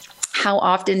 Mm-hmm. How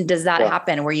often does that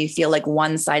happen where you feel like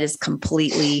one side is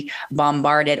completely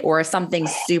bombarded or something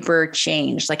super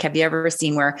changed? Like, have you ever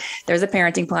seen where there's a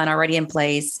parenting plan already in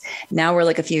place? Now we're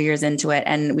like a few years into it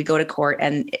and we go to court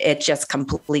and it just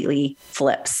completely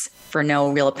flips for no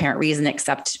real apparent reason,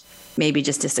 except maybe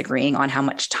just disagreeing on how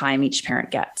much time each parent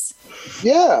gets.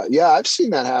 Yeah. I've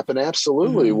seen that happen.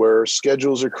 Absolutely. Mm-hmm. Where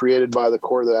schedules are created by the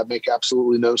court that make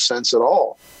absolutely no sense at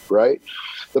all. Right.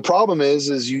 The problem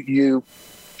is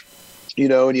you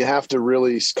know, and you have to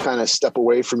really kind of step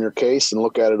away from your case and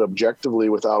look at it objectively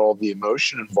without all the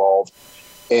emotion involved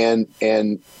and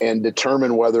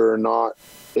determine whether or not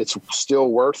it's still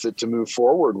worth it to move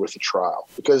forward with a trial.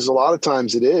 Because a lot of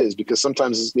times it is, because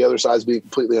sometimes the other side's being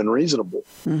completely unreasonable.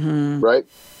 Mm-hmm. Right.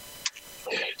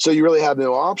 So you really have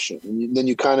no option. And then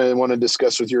you kind of want to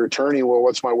discuss with your attorney, well,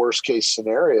 what's my worst case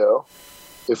scenario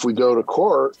if we go to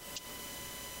court?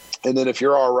 And then if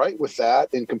you're all right with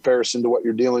that in comparison to what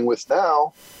you're dealing with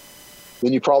now,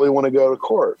 then you probably want to go to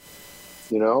court,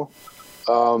 you know?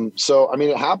 So, I mean,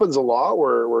 it happens a lot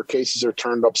where cases are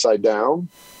turned upside down,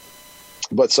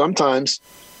 but sometimes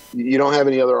you don't have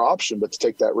any other option but to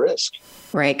take that risk.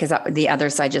 Right. Because the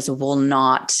other side just will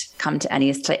not come to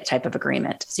any type of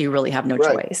agreement. So you really have no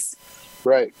choice.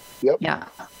 Right. Yep. Yeah.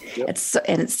 Yep.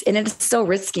 It's so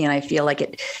risky. And I feel like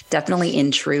it definitely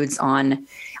intrudes on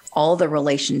all the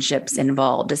relationships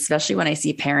involved, especially when I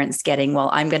see parents getting, well,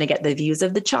 I'm going to get the views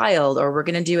of the child, or we're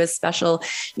going to do a special,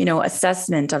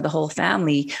 assessment of the whole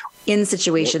family in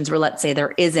situations where, let's say,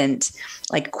 there isn't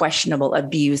like questionable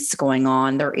abuse going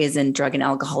on. There isn't drug and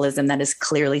alcoholism that is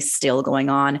clearly still going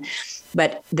on.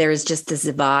 But there's just this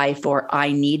vie for,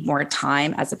 I need more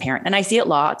time as a parent. And I see it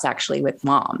lots actually with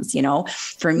moms,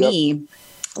 for me,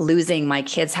 losing my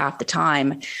kids half the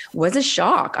time was a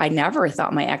shock. I never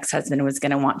thought my ex-husband was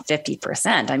going to want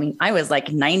 50%. I mean, I was like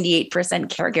 98%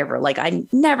 caregiver. Like I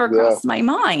never crossed my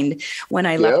mind when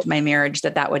I left my marriage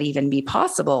that would even be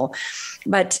possible.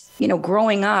 But,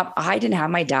 growing up, I didn't have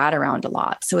my dad around a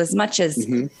lot. So as much as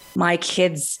my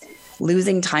kids,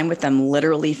 losing time with them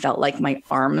literally felt like my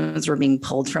arms were being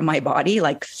pulled from my body,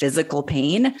 like physical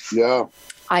pain. Yeah.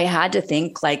 I had to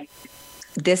think like,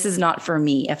 this is not for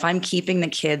me. If I'm keeping the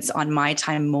kids on my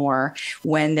time more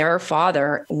when their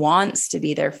father wants to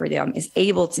be there for them, is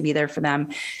able to be there for them,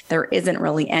 there isn't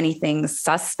really anything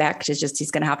suspect. It's just,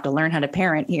 he's going to have to learn how to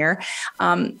parent here.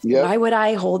 Why would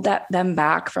I hold them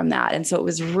back from that? And so it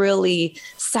was really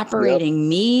separating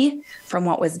me from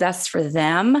what was best for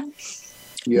them.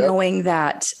 Knowing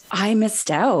that I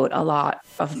missed out a lot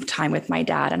of time with my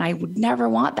dad, and I would never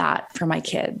want that for my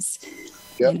kids.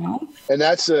 And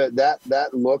that's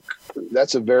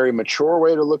that's a very mature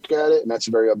way to look at it. And that's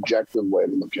a very objective way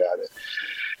to look at it.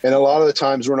 And a lot of the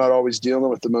times we're not always dealing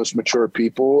with the most mature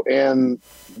people. And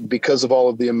because of all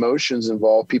of the emotions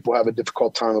involved, people have a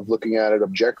difficult time of looking at it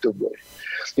objectively.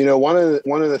 One of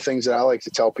the things that I like to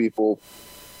tell people,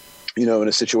 in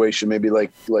a situation, maybe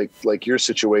like your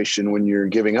situation, when you're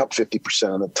giving up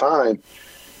 50% of the time,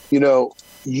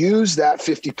 use that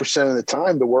 50% of the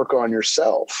time to work on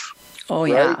yourself. Oh,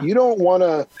 right? Yeah. You don't want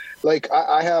to,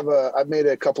 I've made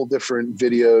a couple different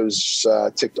videos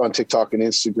on TikTok and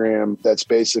Instagram. That's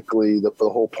basically the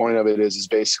whole point of it is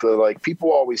basically like,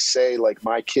 people always say like,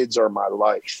 my kids are my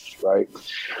life, right?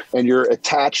 And you're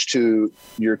attached to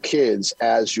your kids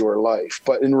as your life.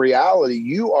 But in reality,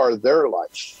 you are their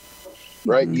life.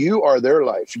 Right. Mm-hmm. You are their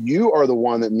life. You are the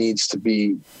one that needs to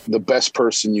be the best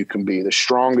person you can be, the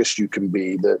strongest you can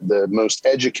be, the most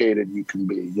educated you can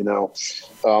be,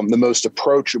 the most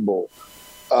approachable,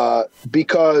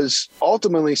 because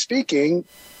ultimately speaking,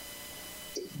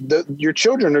 your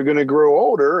children are going to grow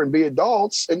older and be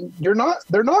adults, and they're not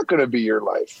going to be your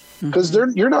life, because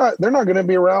they're not going to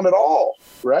be around at all.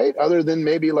 Right. Other than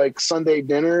maybe like Sunday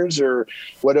dinners or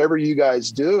whatever you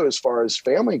guys do as far as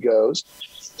family goes.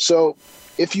 So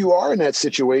if you are in that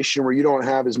situation where you don't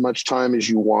have as much time as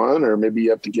you want, or maybe you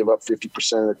have to give up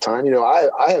 50% of the time,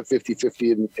 I have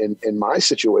 50-50 in my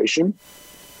situation.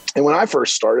 And when I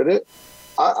first started it,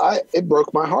 it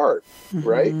broke my heart,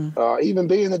 right? Even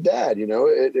being a dad,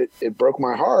 it broke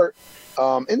my heart.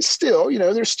 And still,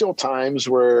 there's still times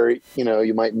where,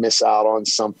 you might miss out on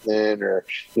something, or,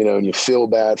 and you feel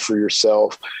bad for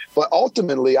yourself. But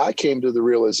ultimately, I came to the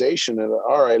realization that,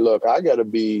 all right, look, I got to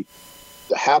be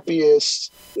the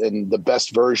happiest and the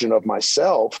best version of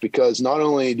myself, because not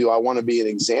only do I want to be an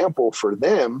example for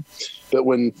them, but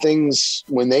when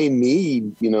they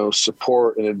need,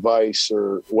 support and advice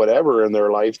or whatever in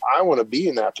their life, I want to be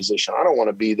in that position. I don't want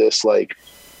to be this like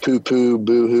poo-poo,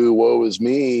 boo-hoo, woe is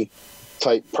me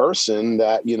type person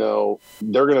that,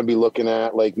 they're going to be looking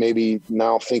at, like maybe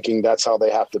now thinking that's how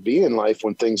they have to be in life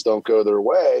when things don't go their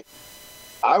way.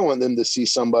 I want them to see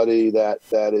somebody that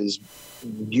is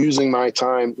using my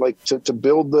time, like to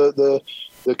build the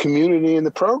community and the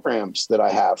programs that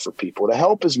I have for people, to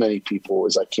help as many people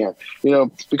as I can,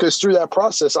 because through that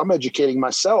process, I'm educating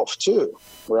myself too.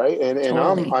 Right. And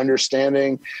totally. I'm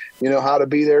understanding, how to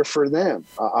be there for them.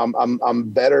 I'm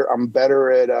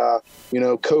better at,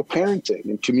 co-parenting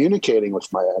and communicating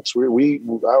with my ex. I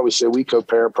always say we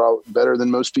co-parent probably better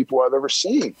than most people I've ever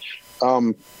seen.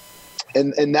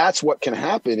 And that's what can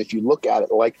happen if you look at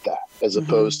it like that, as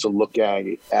opposed to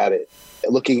looking at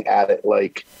it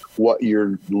like what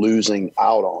you're losing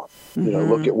out on.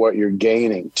 Look at what you're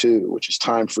gaining too, which is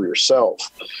time for yourself.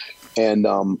 And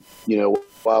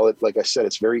while it, like I said,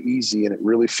 it's very easy and it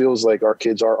really feels like our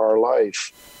kids are our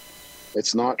life,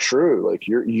 it's not true. Like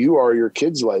you are your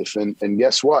kid's life, and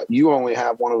guess what? You only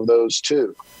have one of those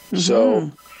too.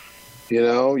 So.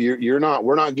 We're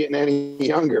not getting any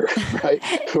younger, right?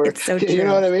 It's so true. You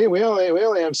know what I mean? We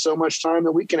only have so much time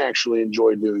that we can actually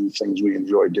enjoy doing the things we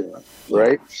enjoy doing,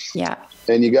 right? Yeah.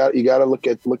 And you got to look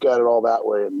at it all that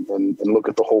way, and look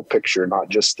at the whole picture, not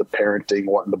just the parenting,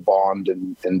 wanting to bond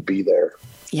and be there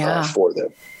for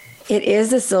them. It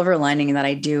is a silver lining that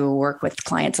I do work with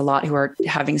clients a lot who are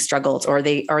having struggles, or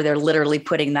they're literally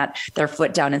putting their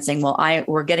foot down and saying, well,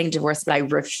 we're getting divorced, but I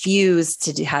refuse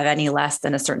to have any less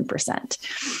than a certain percent.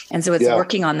 And so it's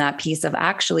working on that piece of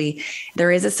actually,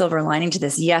 there is a silver lining to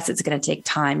this. Yes, it's going to take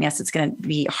time. Yes, it's going to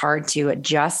be hard to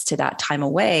adjust to that time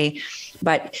away,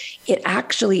 but it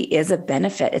actually is a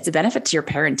benefit. It's a benefit to your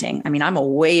parenting. I mean, I'm a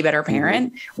way better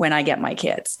parent when I get my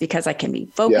kids because I can be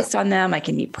focused on them. I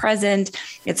can be present.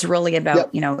 It's really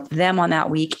about, them on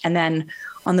that week. And then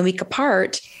on the week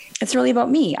apart, it's really about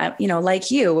me,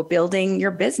 like you, building your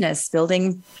business,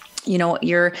 building,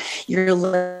 your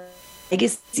legacy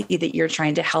that you're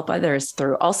trying to help others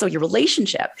through. Also your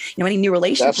relationship, any new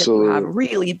relationship you have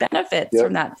really benefits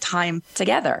from that time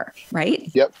together. Right.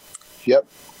 Yep.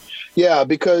 Yeah.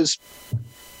 Because,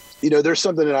 there's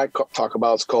something that I talk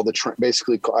about. It's called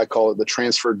I call it the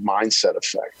transferred mindset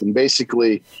effect. And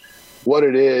basically what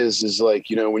it is like,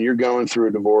 when you're going through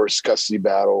a divorce, custody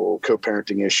battle,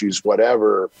 co-parenting issues,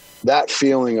 whatever, that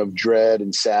feeling of dread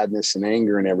and sadness and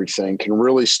anger and everything that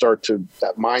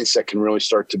mindset can really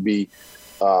start to be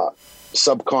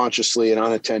subconsciously and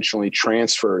unintentionally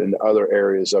transferred into other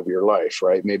areas of your life,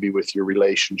 right? Maybe with your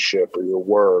relationship or your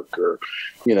work or,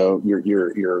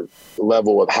 your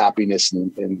level of happiness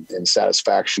and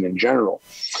satisfaction in general.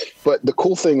 But the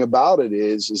cool thing about it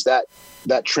is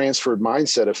that transferred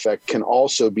mindset effect can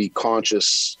also be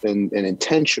conscious and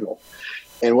intentional.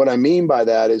 And what I mean by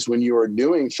that is when you are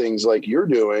doing things like you're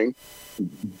doing,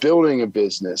 building a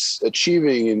business,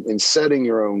 achieving and setting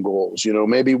your own goals,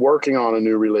 maybe working on a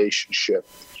new relationship,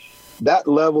 that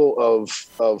level of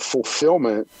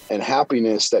fulfillment and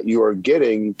happiness that you are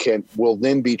getting will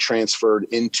then be transferred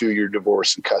into your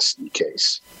divorce and custody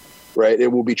case, right? It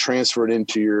will be transferred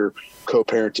into your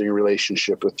co-parenting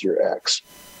relationship with your ex.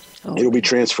 It'll be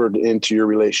transferred into your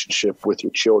relationship with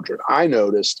your children. I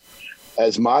noticed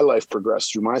as my life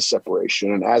progressed through my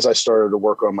separation and as I started to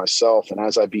work on myself and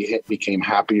as I became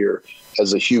happier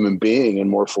as a human being and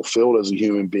more fulfilled as a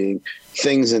human being,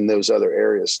 things in those other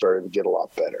areas started to get a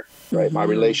lot better, right? My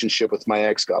relationship with my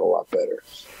ex got a lot better,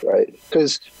 right?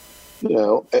 Because,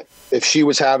 if she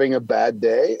was having a bad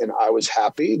day and I was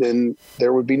happy, then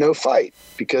there would be no fight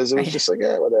because it was just like,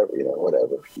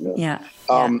 whatever.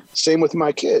 Same with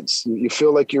my kids. You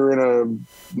feel like you're in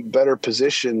a better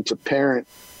position to parent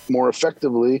more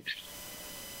effectively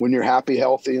when you're happy,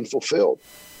 healthy, and fulfilled.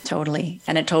 Totally.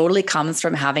 And it totally comes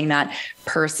from having that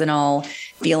personal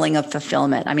feeling of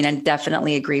fulfillment. I mean, I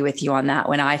definitely agree with you on that.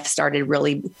 When I started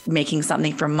really making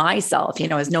something for myself,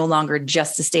 I was no longer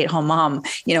just a stay-at-home mom,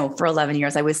 for 11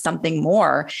 years, I was something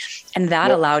more. And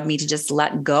that allowed me to just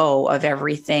let go of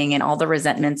everything and all the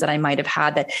resentments that I might have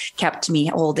had that kept me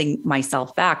holding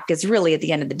myself back. Because really at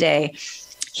the end of the day,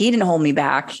 he didn't hold me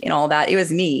back and all that. It was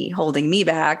me holding me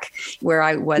back where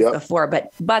I was before.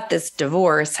 But this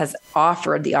divorce has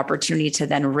offered the opportunity to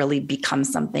then really become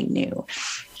something new.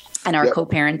 And our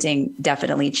co-parenting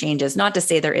definitely changes. Not to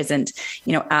say there isn't,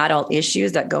 adult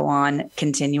issues that go on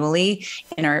continually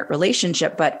in our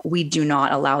relationship, but we do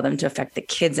not allow them to affect the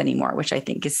kids anymore, which I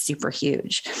think is super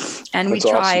huge. And we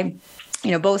try,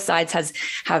 both sides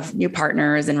have new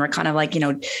partners and we're kind of like,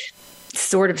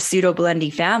 sort of pseudo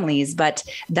blendy families, but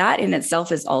that in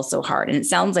itself is also hard. And it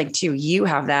sounds like too, you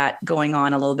have that going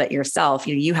on a little bit yourself.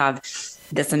 You have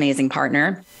this amazing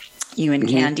partner, you and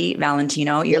Candy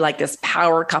Valentino, you're like this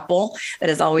power couple that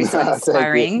is always so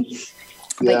inspiring,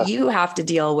 but you have to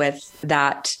deal with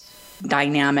that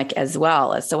dynamic as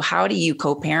well. So how do you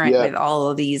co-parent with all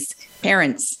of these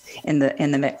parents in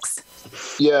the mix?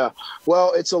 Yeah.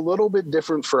 Well, it's a little bit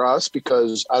different for us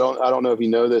because I don't know if you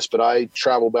know this, but I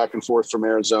travel back and forth from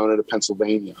Arizona to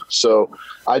Pennsylvania. So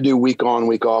I do week on,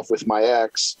 week off with my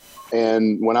ex.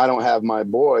 And when I don't have my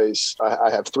boys, I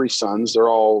have 3 sons. They're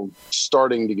all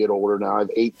starting to get older now. I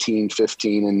have 18,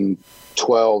 15, and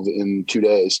 12 in 2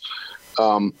 days.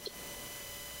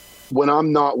 When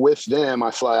I'm not with them,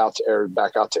 I fly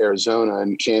back out to Arizona,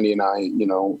 and Candy and I,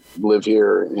 live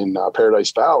here in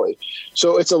Paradise Valley.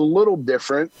 So it's a little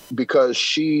different because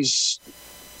she's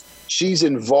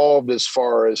involved as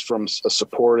far as from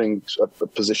a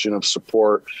position of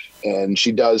support. And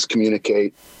she does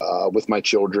communicate with my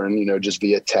children, just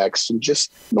via text and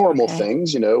just normal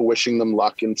things, wishing them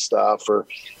luck and stuff, or,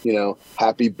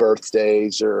 happy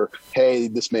birthdays, or, hey,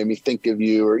 this made me think of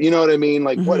you, or, you know what I mean?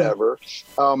 Like whatever.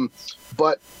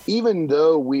 But even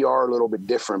though we are a little bit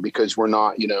different because we're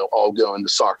not, all going to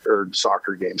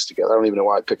soccer games together. I don't even know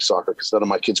why I picked soccer because none of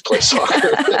my kids play soccer.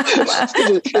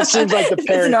 It seems like the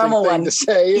parenting thing to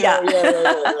say. Yeah.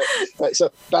 Right.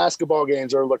 So basketball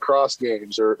games or lacrosse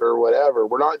games or whatever.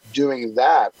 We're not doing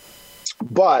that.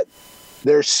 But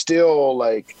there's still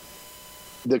like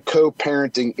the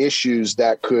co-parenting issues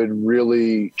that could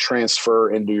really transfer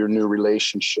into your new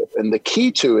relationship. And the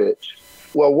key to it,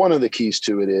 well, one of the keys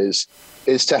to it is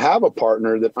to have a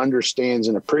partner that understands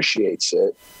and appreciates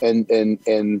it, and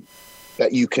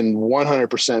that you can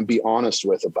 100% be honest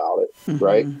with about it, mm-hmm.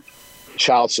 right?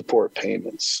 Child support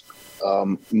payments,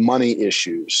 money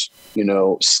issues,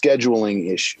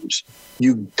 scheduling issues.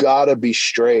 You gotta be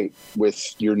straight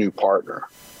with your new partner.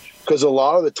 Because a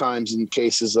lot of the times in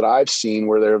cases that I've seen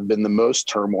where there have been the most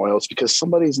turmoil, it's because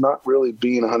somebody's not really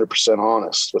being 100%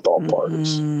 honest with all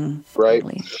parties, mm-hmm. right?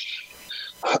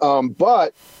 Totally.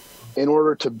 But in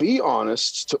order to be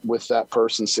honest with that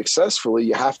person successfully,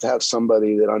 you have to have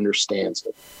somebody that understands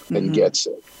it and mm-hmm. gets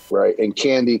it, right? And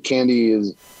Candy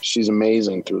she's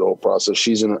amazing through the whole process.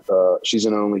 She's an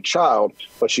only child,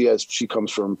 but she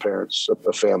comes from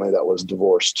a family that was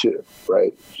divorced too,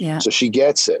 right? Yeah. So she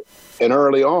gets it. And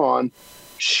early on,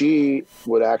 she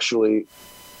would actually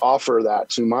offer that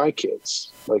to my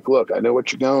kids. Like, look, I know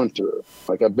what you're going through.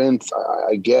 Like, I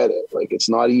get it. Like, it's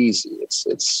not easy.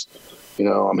 It's,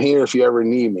 I'm here if you ever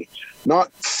need me.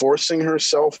 Not forcing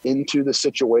herself into the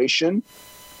situation,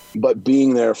 but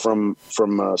being there from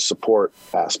a support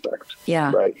aspect.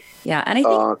 Yeah. Right. Yeah. And I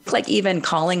think like even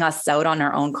calling us out on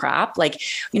our own crap, like,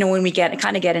 when we get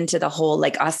into the whole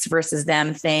like us versus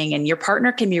them thing, and your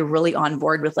partner can be really on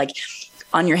board with like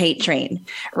on your hate train,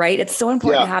 right? It's so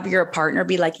important to have your partner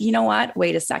be like, you know what,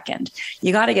 wait a second,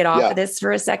 you got to get off of this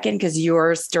for a second, because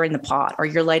you're stirring the pot or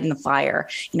you're lighting the fire.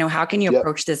 How can you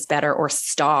approach this better, or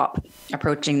stop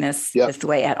approaching this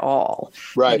way at all?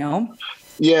 Right.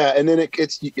 Yeah. And then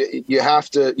you have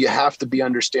to be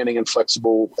understanding and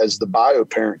flexible as the bio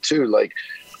parent too. Like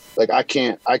I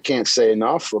can't say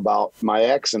enough about my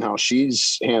ex and how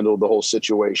she's handled the whole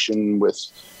situation with,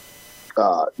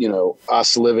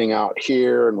 us living out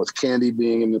here, and with Candy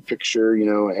being in the picture.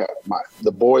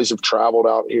 The boys have traveled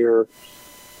out here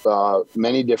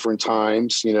many different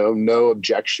times, no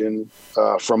objection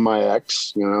from my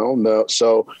ex, no.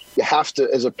 So you have to,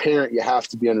 as a parent, you have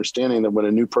to be understanding that when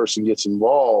a new person gets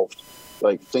involved,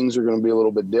 like, things are going to be a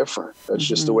little bit different. That's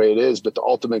just the way it is. But the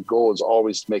ultimate goal is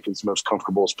always to make it as most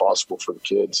comfortable as possible for the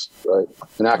kids, right?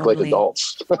 And act like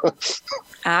adults.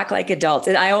 Act like adults.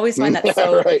 And I always find that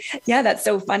that's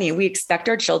so funny. We expect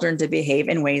our children to behave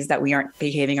in ways that we aren't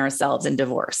behaving ourselves in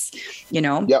divorce.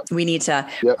 We need to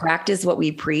practice what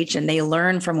we preach, and they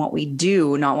learn from what we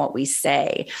do, not what we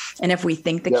say. And if we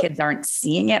think the kids aren't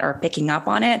seeing it or picking up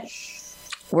on it,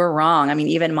 we're wrong. I mean,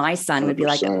 even my son would be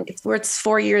like, it's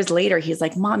 4 years later. He's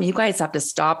like, Mom, you guys have to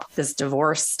stop this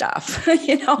divorce stuff.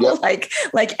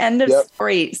 Like end of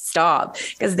story, stop.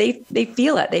 Because they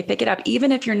feel it. They pick it up.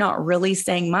 Even if you're not really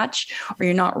saying much, or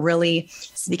you're not really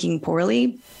speaking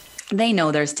poorly, they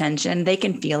know there's tension. They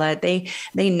can feel it. They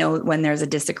know when there's a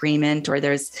disagreement, or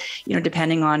there's,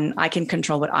 depending on, I can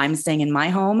control what I'm saying in my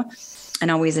home and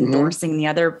always endorsing the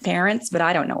other parents, but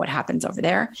I don't know what happens over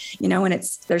there, and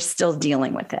they're still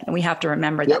dealing with it. And we have to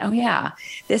remember that,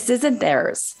 this isn't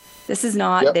theirs. This is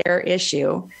not their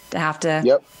issue to have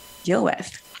to deal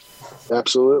with.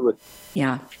 Absolutely.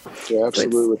 Yeah. Yeah,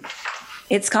 absolutely. So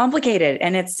it's complicated,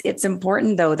 and it's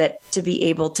important though, that to be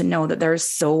able to know that there's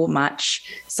so much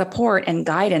support and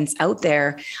guidance out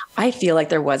there. I feel like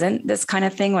there wasn't this kind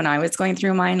of thing when I was going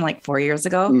through mine like 4 years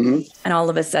ago, and all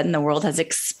of a sudden the world has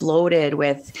exploded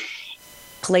with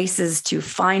places to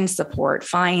find support,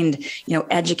 find,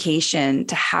 education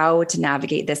to how to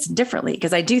navigate this differently.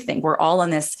 Because I do think we're all on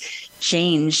this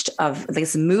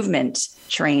this movement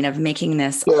train of making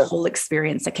this a whole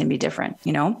experience that can be different,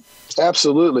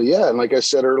 Absolutely. Yeah. And like I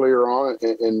said earlier on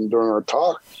and during our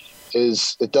talk,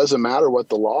 is it doesn't matter what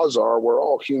the laws are. We're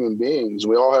all human beings.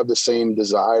 We all have the same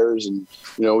desires, and,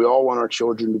 we all want our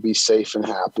children to be safe and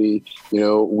happy.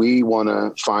 We want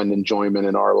to find enjoyment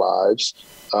in our lives.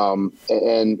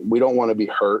 And we don't want to be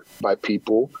hurt by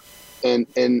people. And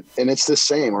it's the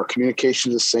same. Our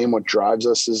communication is the same. What drives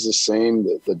us is the same.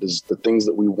 The things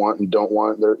that we want and don't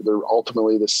want, they're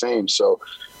ultimately the same. So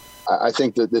I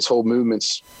think that this whole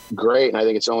movement's great, and I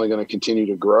think it's only going to continue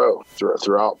to grow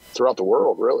throughout the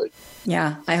world, really.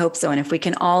 Yeah, I hope so. And if we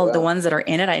can all, the ones that are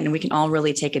in it, and we can all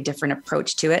really take a different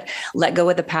approach to it, let go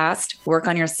of the past, work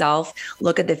on yourself,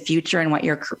 look at the future and what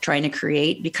you're trying to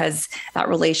create, because that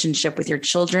relationship with your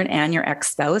children and your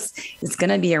ex-spouse is going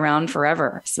to be around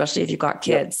forever, especially if you've got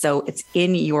kids. So it's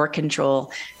in your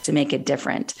control to make it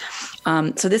different.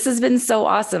 So this has been so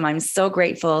awesome. I'm so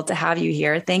grateful to have you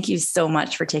here. Thank you so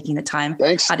much for taking the time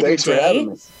out of your day. For having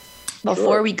me.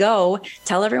 Before we go,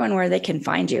 tell everyone where they can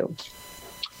find you.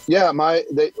 Yeah, on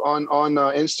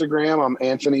Instagram, I'm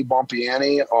Anthony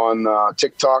Bompiani. On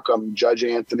TikTok, I'm Judge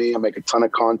Anthony. I make a ton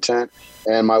of content,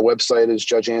 and my website is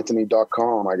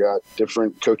judgeanthony.com. I got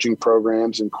different coaching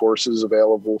programs and courses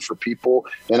available for people,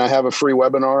 and I have a free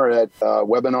webinar at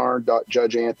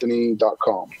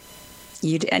webinar.judgeanthony.com.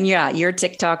 Your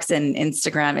TikToks and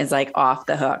Instagram is like off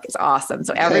the hook. It's awesome.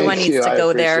 So everyone needs to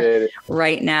go there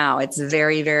right now. It's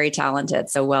very, very talented.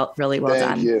 So really well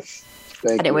done. Thank you.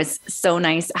 And it was so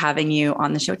nice having you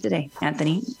on the show today,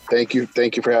 Anthony. Thank you.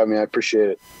 Thank you for having me. I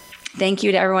appreciate it. Thank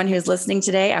you to everyone who's listening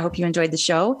today. I hope you enjoyed the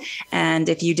show. And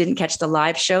if you didn't catch the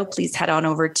live show, please head on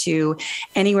over to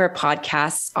anywhere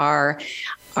podcasts are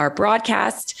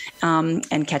broadcast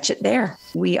and catch it there.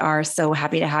 We are so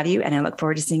happy to have you, and I look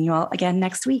forward to seeing you all again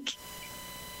next week.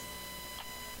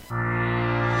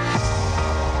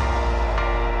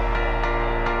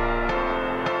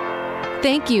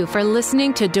 Thank you for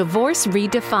listening to Divorce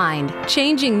Redefined,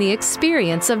 changing the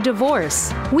experience of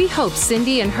divorce. We hope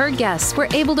Cindy and her guests were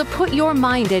able to put your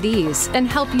mind at ease and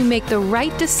help you make the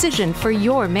right decision for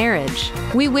your marriage.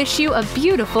 We wish you a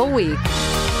beautiful week.